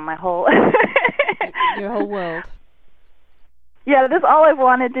 everything, my whole your whole world. Yeah, this is all I've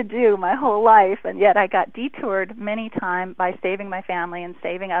wanted to do my whole life, and yet I got detoured many times by saving my family and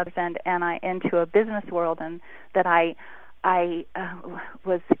saving others, and I into a business world, and that I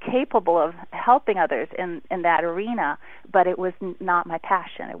was capable of helping others in that arena, but it was not my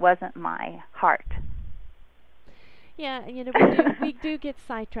passion. It wasn't my heart. Yeah, you know, we do get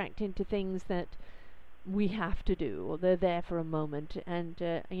sidetracked into things that we have to do, or they're there for a moment, and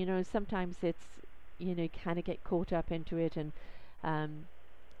you know, sometimes it's, you know, kind of get caught up into it, and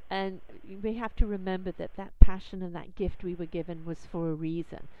we have to remember that passion and that gift we were given was for a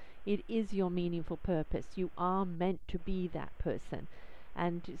reason. It is your meaningful purpose. You are meant to be that person,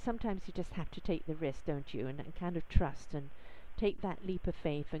 and sometimes you just have to take the risk, don't you, and kind of trust and take that leap of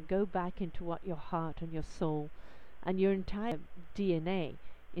faith and go back into what your heart and your soul and your entire DNA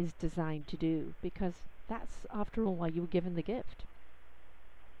is designed to do, because that's, after all, why you were given the gift.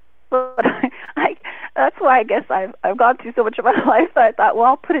 But that's why I guess I've gone through so much of my life that I thought, well,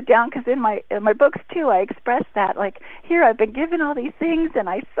 I'll put it down, because in my books too I express that, like, here I've been given all these things and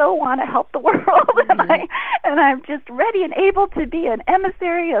I so want to help the world, and I'm just ready and able to be an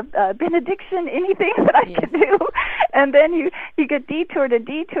emissary of benediction, anything that I can do. And then you get detoured,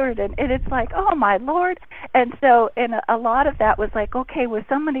 and it's like, oh my Lord. And so, and a lot of that was like, okay, with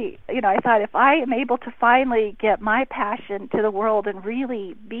somebody, you know, I thought, if I am able to finally get my passion to the world and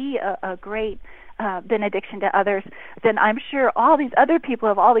really be a great benediction to others, then I'm sure all these other people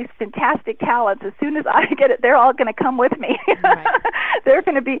have all these fantastic talents. As soon as I get it, they're all going to come with me. Right. They're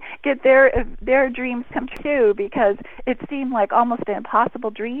going to get their dreams come true, because it seemed like almost an impossible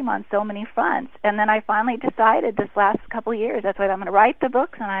dream on so many fronts. And then I finally decided this last couple of years, that's why I'm going to write the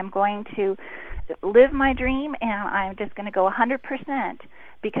books, and I'm going to live my dream, and I'm just going to go 100%,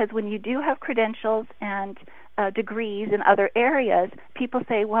 because when you do have credentials and degrees in other areas, people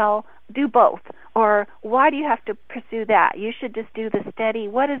say, well, do both, or why do you have to pursue that? You should just do the steady,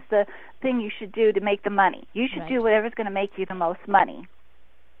 what is the thing you should do to make the money? You should do whatever's going to make you the most money.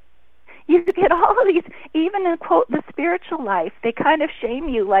 You get all of these, even in, quote, the spiritual life, they kind of shame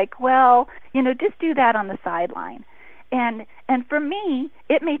you, like, well, you know, just do that on the sideline. And for me,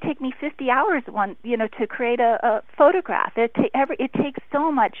 it may take me 50 hours to create a photograph. It takes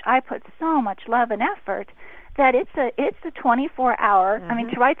so much. I put so much love and effort that it's a 24-hour. Mm-hmm. I mean,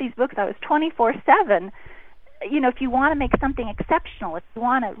 to write these books, I was 24/7. You know, if you want to make something exceptional, if you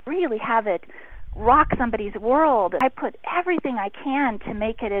want to really have it rock somebody's world, I put everything I can to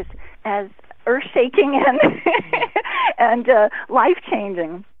make it as earth-shaking and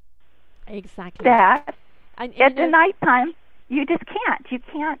life-changing. Exactly. That. At the nighttime, you just can't.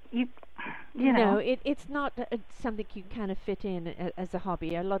 You know. It's not something you kind of fit in as a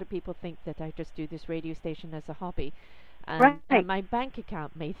hobby. A lot of people think that I just do this radio station as a hobby. Right. And my bank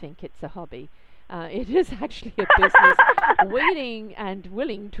account may think it's a hobby. It is actually a business waiting and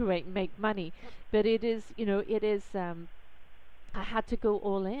willing to make money. But it is, I had to go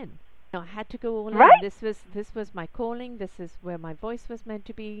all in. I had to go all in. This was my calling. This is where my voice was meant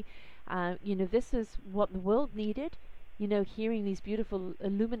to be. This is what the world needed. hearing these beautiful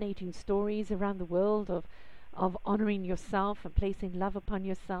illuminating stories around the world of honoring yourself and placing love upon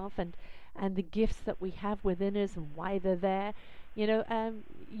yourself, and the gifts that we have within us and why they're there.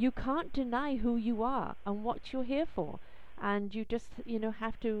 You can't deny who you are and what you're here for. And you just,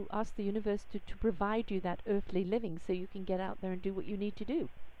 have to ask the universe to provide you that earthly living so you can get out there and do what you need to do.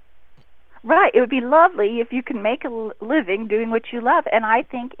 Right. It would be lovely if you can make a living doing what you love. And I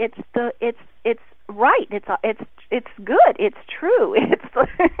think it's right. It's good. It's true.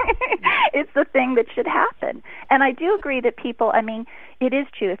 It's the thing that should happen. And I do agree that people, it is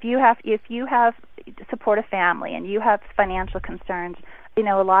true. If you have support a family and you have financial concerns, a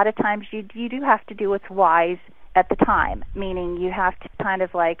lot of times you do have to do what's wise at the time, meaning you have to kind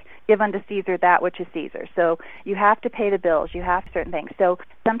of like give unto Caesar that which is Caesar. So you have to pay the bills, you have certain things. So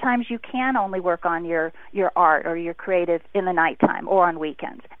sometimes you can only work on your art or your creative in the nighttime or on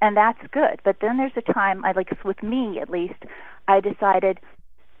weekends, and that's good. But then there's a time, with me at least, I decided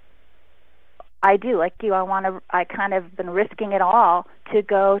I do, like you, I kind of been risking it all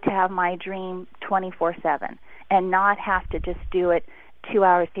to have my dream 24/7 and not have to just do it 2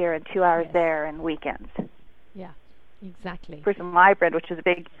 hours here and 2 hours there and weekends. Yeah, exactly. Person Librand, which is a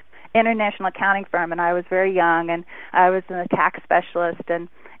big international accounting firm, and I was very young, and I was a tax specialist, and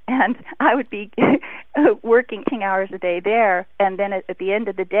I would be working 18 hours a day there, and then at the end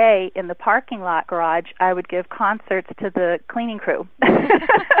of the day, in the parking lot garage, I would give concerts to the cleaning crew.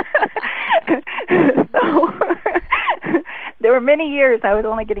 So there were many years I was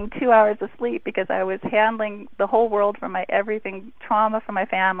only getting 2 hours of sleep because I was handling the whole world from everything, trauma from my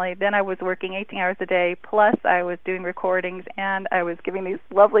family. Then I was working 18 hours a day, plus I was doing recordings, and I was giving these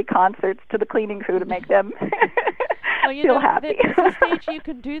lovely concerts to the cleaning crew to make them feel happy. There's a stage you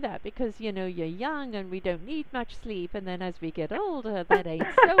can do that because, you're young and we don't need much sleep, and then as we get older, that ain't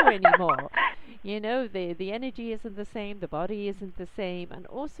so anymore. The energy isn't the same, the body isn't the same, and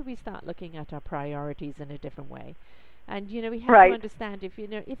also we start looking at our priorities in a different way. And we have to understand if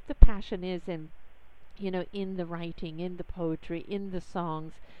the passion is in the writing, in the poetry, in the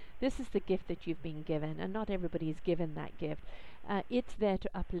songs, this is the gift that you've been given, and not everybody is given that gift. It's there to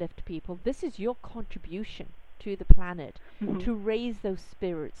uplift people. This is your contribution to the planet, to raise those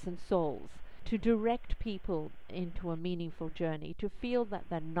spirits and souls, to direct people into a meaningful journey, to feel that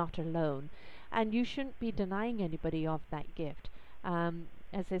they're not alone. And you shouldn't be denying anybody of that gift.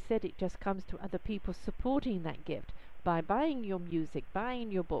 As I said, it just comes to other people supporting that gift by buying your music, buying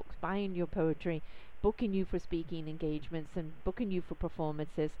your books, buying your poetry, booking you for speaking engagements and booking you for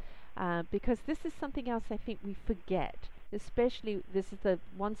performances, because this is something else I think we forget. Especially, this is the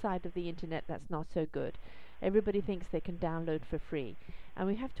one side of the internet that's not so good. Everybody thinks they can download for free. And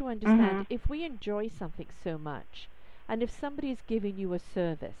we have to understand, if we enjoy something so much, and if somebody is giving you a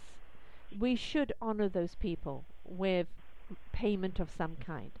service, we should honor those people with payment of some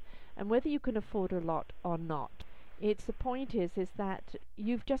kind. And whether you can afford a lot or not, the point is that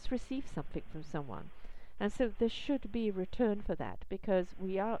you've just received something from someone. And so there should be a return for that, because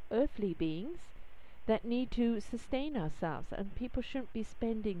we are earthly beings that need to sustain ourselves, and people shouldn't be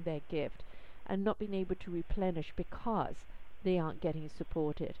spending their gift and not being able to replenish because they aren't getting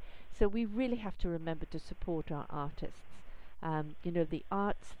supported. So we really have to remember to support our artists. The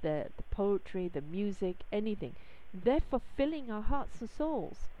arts, the poetry, the music, anything. They're fulfilling our hearts and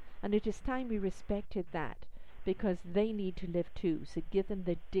souls, and it is time we respected that, because they need to live too. So give them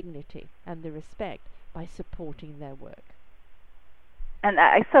the dignity and the respect by supporting their work. And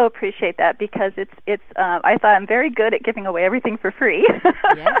I so appreciate that, because I thought I'm very good at giving away everything for free.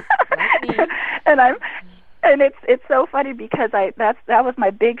 Yes, like me. And it's so funny because that was my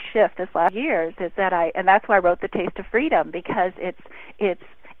big shift this last years, is that and that's why I wrote The Taste of Freedom, because it's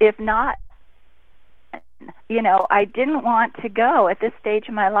if not, I didn't want to go at this stage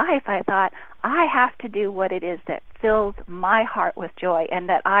of my life. I thought I have to do what it is that fills my heart with joy, and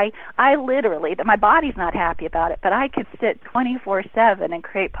that I literally, that my body's not happy about it, but I could sit 24/7 and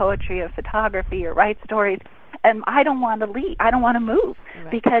create poetry or photography or write stories, and I don't want to leave. I don't want to move,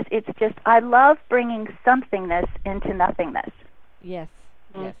 because it's just, I love bringing somethingness into nothingness. Yes,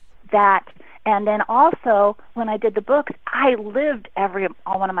 yes. That, and then also when I did the books, I lived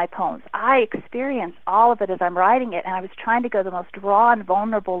all one of my poems. I experienced all of it as I'm writing it, and I was trying to go to the most raw and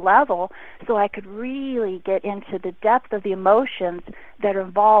vulnerable level so I could really get into the depth of the emotions that are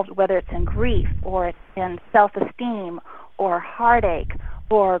involved, whether it's in grief or it's in self-esteem or heartache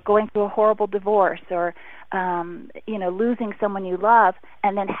or going through a horrible divorce or losing someone you love,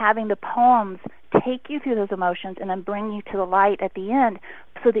 and then having the poems take you through those emotions and then bring you to the light at the end,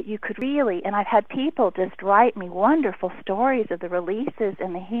 so that you could really, and I've had people just write me wonderful stories of the releases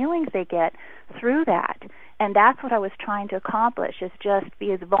and the healings they get through that. And that's what I was trying to accomplish, is just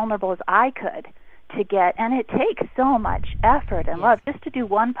be as vulnerable as I could to get, and it takes so much effort and love just to do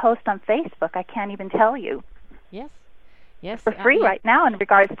one post on Facebook. I can't even tell you. Yes, for free right now in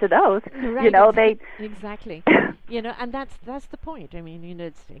regards to those. Right, they exactly. And that's the point. I mean,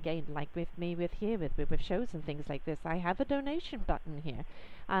 it's again like with me with shows and things like this. I have a donation button here.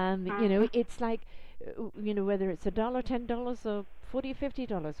 It's like whether it's $1, $10, or $40,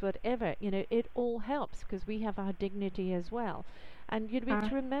 $50, whatever. It all helps, because we have our dignity as well. And we have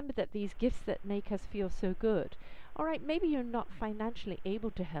to remember that these gifts that make us feel so good. All right, maybe you're not financially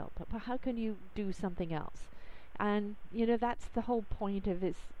able to help, but how can you do something else? And that's the whole point of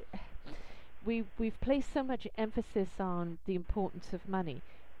this. We've placed so much emphasis on the importance of money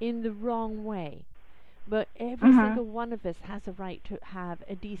in the wrong way. But every single one of us has a right to have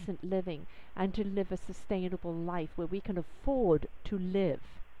a decent living and to live a sustainable life where we can afford to live,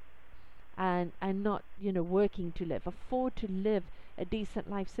 and not working to live. Afford to live a decent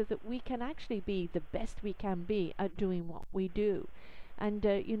life so that we can actually be the best we can be at doing what we do. And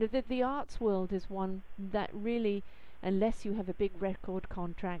the arts world is one that really, unless you have a big record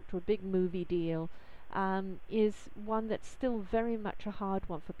contract or a big movie deal, is one that's still very much a hard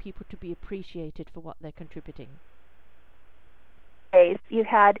one for people to be appreciated for what they're contributing. You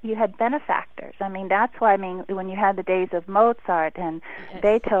had benefactors. I mean, that's why, when you had the days of Mozart and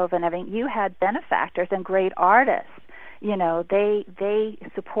Beethoven, you had benefactors and great artists. They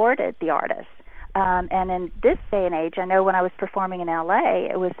supported the artists. And in this day and age, I know when I was performing in LA,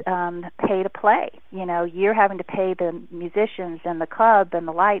 it was pay to play. You're having to pay the musicians and the club and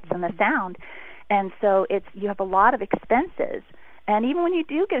the lights and the sound. And so you have a lot of expenses. And even when you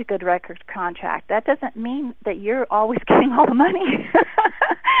do get a good record contract, that doesn't mean that you're always getting all the money.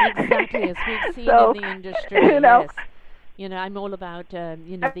 Exactly, as we've seen in the industry. Yes. I'm all about the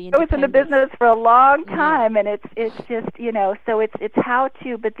independence. I was in the business for a long time, and it's just so it's how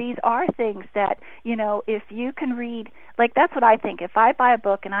to. But these are things that if you can read, like, that's what I think. If I buy a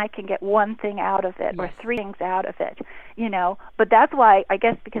book and I can get one thing out of it or three things out of it, But that's why, I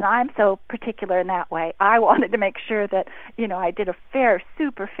guess, because I'm so particular in that way, I wanted to make sure that I did a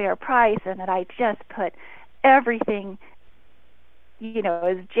super fair price, and that I just put everything.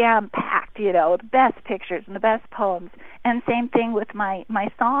 Is jam-packed, the best pictures and the best poems. And same thing with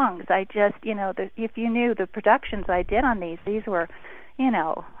my songs. I just, if you knew the productions I did on these were,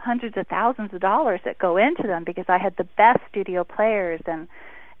 hundreds of thousands of dollars that go into them, because I had the best studio players, and,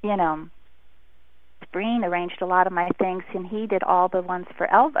 Breen arranged a lot of my things, and he did all the ones for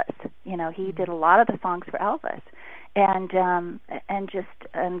Elvis. He did a lot of the songs for Elvis. And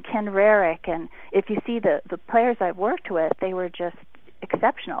Ken Rarick, and if you see the players I've worked with, they were just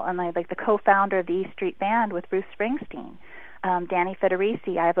exceptional. And like the co-founder of the E Street Band with Bruce Springsteen, Danny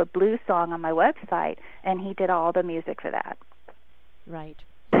Federici. I have a blues song on my website, and he did all the music for that. Right.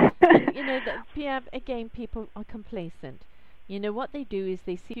 Again, people are complacent. What they do is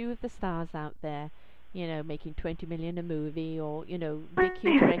they see a few of the stars out there, making $20 million a movie, or big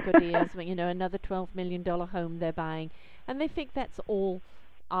huge record deals, another $12 million home they're buying, and they think that's all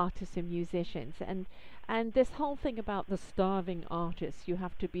artists and musicians. And this whole thing about the starving artists, you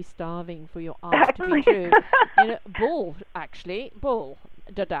have to be starving for your art to be true. Bull,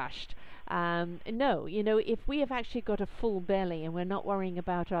 dashed. No, if we have actually got a full belly and we're not worrying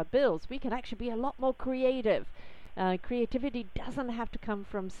about our bills, we can actually be a lot more creative. Creativity doesn't have to come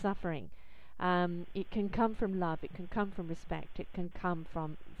from suffering. It can come from love, it can come from respect, it can come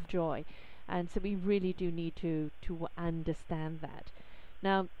from joy. And so we really do need to understand that.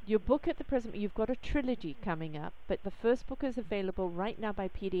 Now, your book at the present, you've got a trilogy coming up, but the first book is available right now by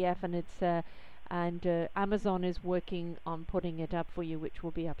PDF, and it's Amazon is working on putting it up for you, which will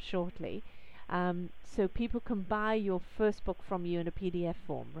be up shortly. So people can buy your first book from you in a PDF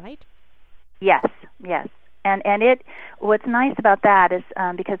form, right? Yes. And what's nice about that is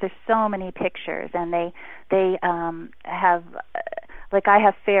because there's so many pictures, and they have, like, I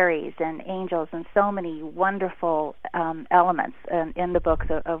have fairies and angels and so many wonderful elements in the books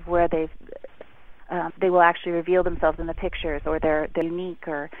of where they will actually reveal themselves in the pictures, or they're unique,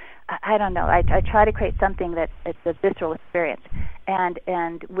 or I don't know. I try to create something that it's a visceral experience.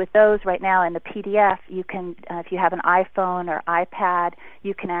 And with those right now in the PDF, you can, if you have an iPhone or iPad,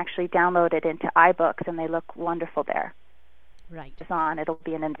 you can actually download it into iBooks, and they look wonderful there. Right. It'll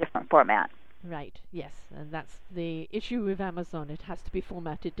be in a different format. Right, yes, and that's the issue with Amazon. It has to be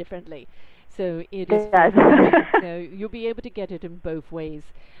formatted differently. So it is It does. forthcoming. So you'll be able to get it in both ways.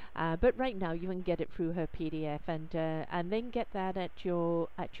 But right now you can get it through her PDF and then get that at your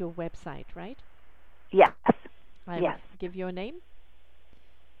website, right? Yes. I Yes. give your name.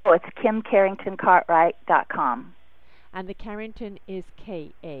 Oh, it's KimCarringtonCartwright.com. And the Carrington is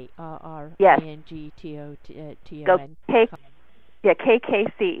Yes. Go Karrington. K. Yeah,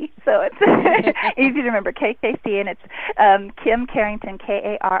 KKC. So it's easy to remember. KKC, and it's Kim Carrington,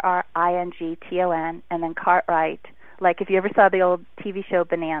 Karrington, and then Cartwright. Like if you ever saw the old TV show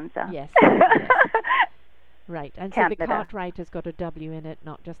Bonanza. Yes. Yes. Right, and so the Canada. Cartwright has got a W in it,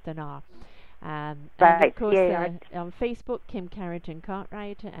 not just an R. And Right. of course, Yeah. on Facebook, Kim Carrington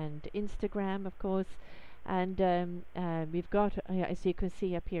Cartwright, and Instagram, of course. And we've got, as you can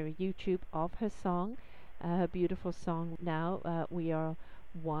see up here, a YouTube of her song, her beautiful song. Now we are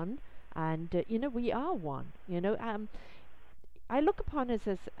one, and we are one. I look upon us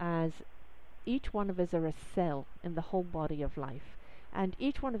as each one of us are a cell in the whole body of life. And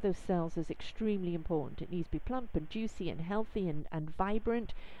each one of those cells is extremely important. It needs to be plump and juicy and healthy and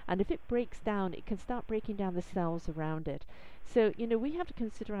vibrant. And if it breaks down, it can start breaking down the cells around it. So, we have to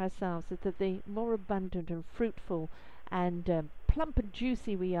consider ourselves that the more abundant and fruitful and plump and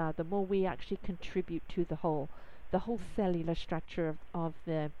juicy we are, the more we actually contribute to the whole cellular structure of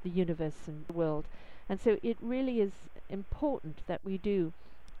the universe and the world. And so it really is important that we do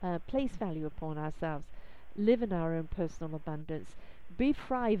place value upon ourselves, live in our own personal abundance, be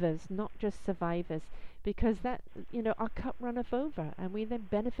thrivers, not just survivors, because that, our cup runneth over, and we then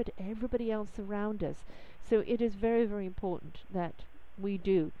benefit everybody else around us. So it is very, very important that we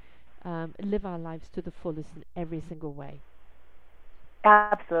do live our lives to the fullest in every single way.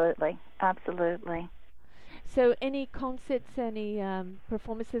 Absolutely. Absolutely. So any concerts, any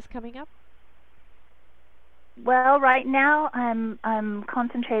performances coming up? Well, right now I'm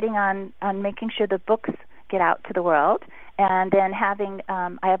concentrating on making sure the books get out to the world, and then having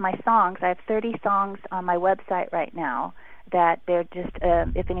I have my songs. I have 30 songs on my website right now that they're just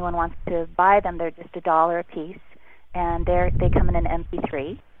if anyone wants to buy them, they're just $1 a piece, and they come in an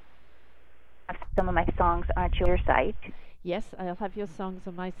MP3. Some of my songs aren't your site. Yes, I'll have your songs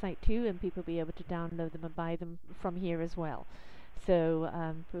on my site too, and people will be able to download them and buy them from here as well. So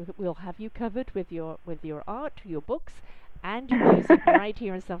we'll have you covered with your art, your books, and your music right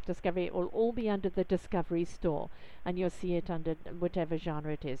here in Self-Discovery. It will all be under the Discovery Store, and you'll see it under whatever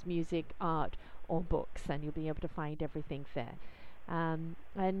genre it is, music, art, or books, and you'll be able to find everything there. And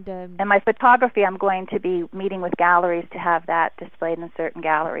my photography, I'm going to be meeting with galleries to have that displayed in certain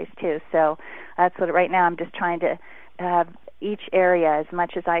galleries too. So that's what right now I'm just trying to have each area as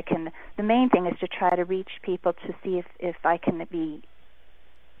much as I can. The main thing is to try to reach people to see if I can be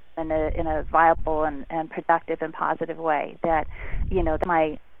in a viable and productive and positive way that that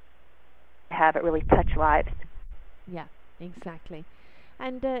might have it really touch lives. Yeah, exactly.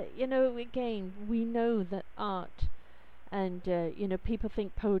 And again, we know that art and people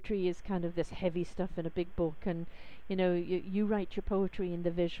think poetry is kind of this heavy stuff in a big book, and you write your poetry in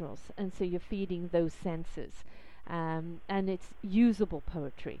the visuals, and so you're feeding those senses. And it's usable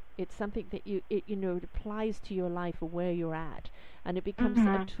poetry. It's something that it applies to your life or where you're at, and it becomes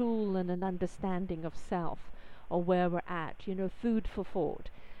a tool and an understanding of self or where we're at. Food for thought.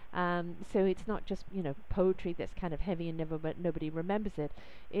 So it's not just poetry that's kind of heavy and nobody remembers it.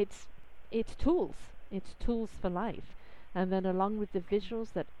 It's tools. It's tools for life. And then along with the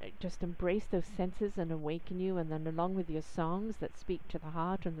visuals that just embrace those senses and awaken you, and then along with your songs that speak to the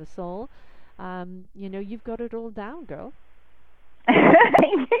heart and the soul. You've got it all down, girl.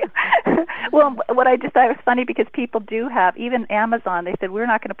 Thank you. Well, what I just thought was funny because people do have, even Amazon, they said, we're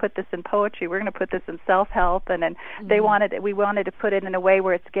not going to put this in poetry, we're going to put this in self-help, and then we wanted to put it in a way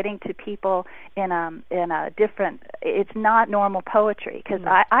where it's getting to people in a different, it's not normal poetry, because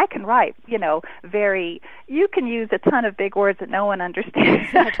I can write, you can use a ton of big words that no one understands.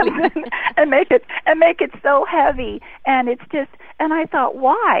 Exactly. and make it so heavy, and it's just, and I thought,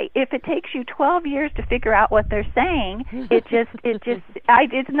 why? If it takes you 12 years to figure out what they're saying,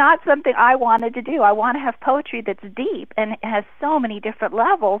 it's not something I wanted to do. I want to have poetry that's deep and has so many different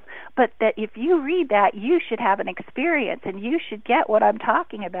levels, but that if you read that, you should have an experience and you should get what I'm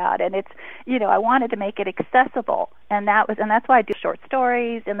talking about. And it's, I wanted to make it accessible, and that's why I do short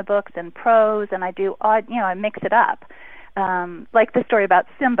stories in the books and prose, and I do odd, I mix it up. Like the story about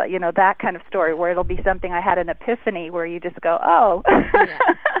Simba, that kind of story where it'll be something I had an epiphany where you just go, oh. Yeah.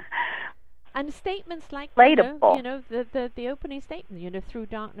 And statements like the opening statement, through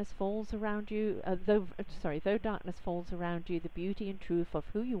darkness falls around you, though darkness falls around you, the beauty and truth of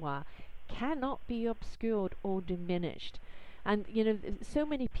who you are cannot be obscured or diminished. And so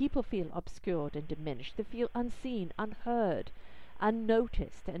many people feel obscured and diminished. They feel unseen, unheard,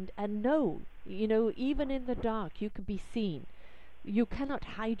 unnoticed, and no, even in the dark you can be seen. You cannot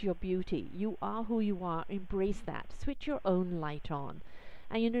hide your beauty. You are who you are. Embrace that. Switch your own light on.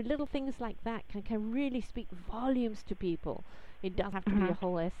 And little things like that can really speak volumes to people. It doesn't have to be a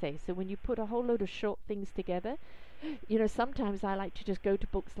whole essay. So when you put a whole load of short things together, sometimes I like to just go to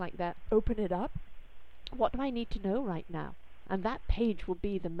books like that, open it up. What do I need to know right now? And that page will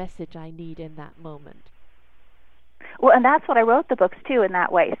be the message I need in that moment. Well, and that's what I wrote the books too, in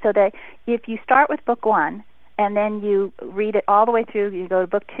that way. So that if you start with book 1, and then you read it all the way through, you go to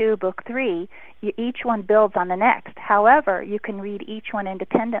book 2, book 3, each one builds on the next. However, you can read each one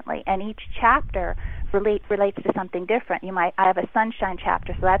independently, and each chapter relates to something different. I have a sunshine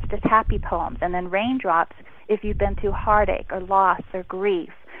chapter, so that's just happy poems, and then raindrops, if you've been through heartache or loss or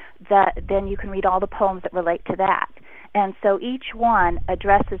grief, then you can read all the poems that relate to that. And so each one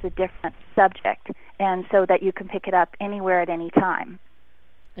addresses a different subject, and so that you can pick it up anywhere at any time.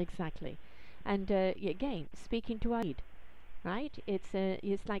 Exactly. And again, speaking to our need, right? It's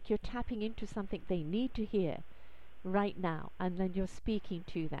like you're tapping into something they need to hear right now, and then you're speaking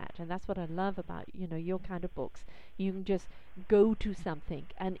to that. And that's what I love about your kind of books. You can just go to something,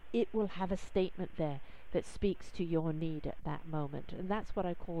 and it will have a statement there that speaks to your need at that moment. And that's what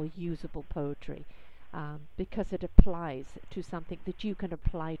I call usable poetry, because it applies to something that you can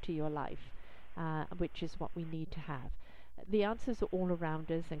apply to your life, which is what we need to have. The answers are all around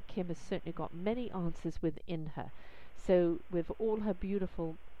us, and Kim has certainly got many answers within her. So with all her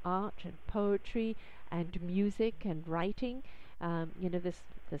beautiful art and poetry and music and writing,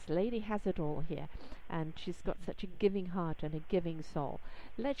 this lady has it all here, and she's got such a giving heart and a giving soul.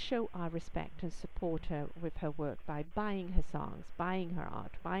 Let's show our respect and support her with her work by buying her songs, buying her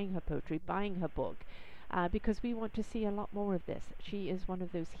art, buying her poetry, buying her book, because we want to see a lot more of this. She is one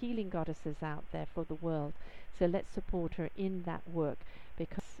of those healing goddesses out there for the world. So let's support her in that work,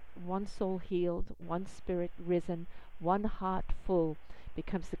 because one soul healed, one spirit risen, one heart full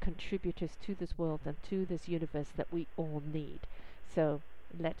becomes the contributors to this world and to this universe that we all need. So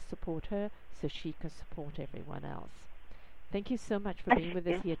let's support her so she can support everyone else. Thank you so much for being with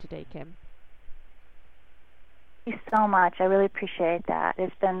us here today, Kim. Thank you so much. I really appreciate that.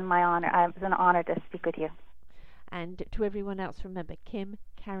 It's been my honor. It's an honor to speak with you. And to everyone else, remember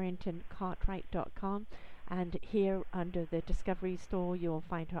KimCarringtonCartwright.com. And here under the Discovery Store, you'll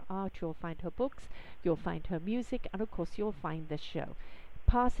find her art, you'll find her books, you'll find her music, and of course you'll find this show.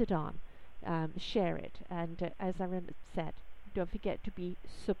 Pass it on, share it, and as I said, don't forget to be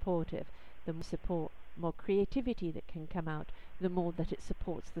supportive. The more support, more creativity that can come out, the more that it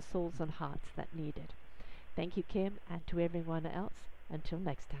supports the souls and hearts that need it. Thank you, Kim, and to everyone else, until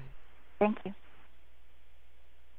next time. Thank you.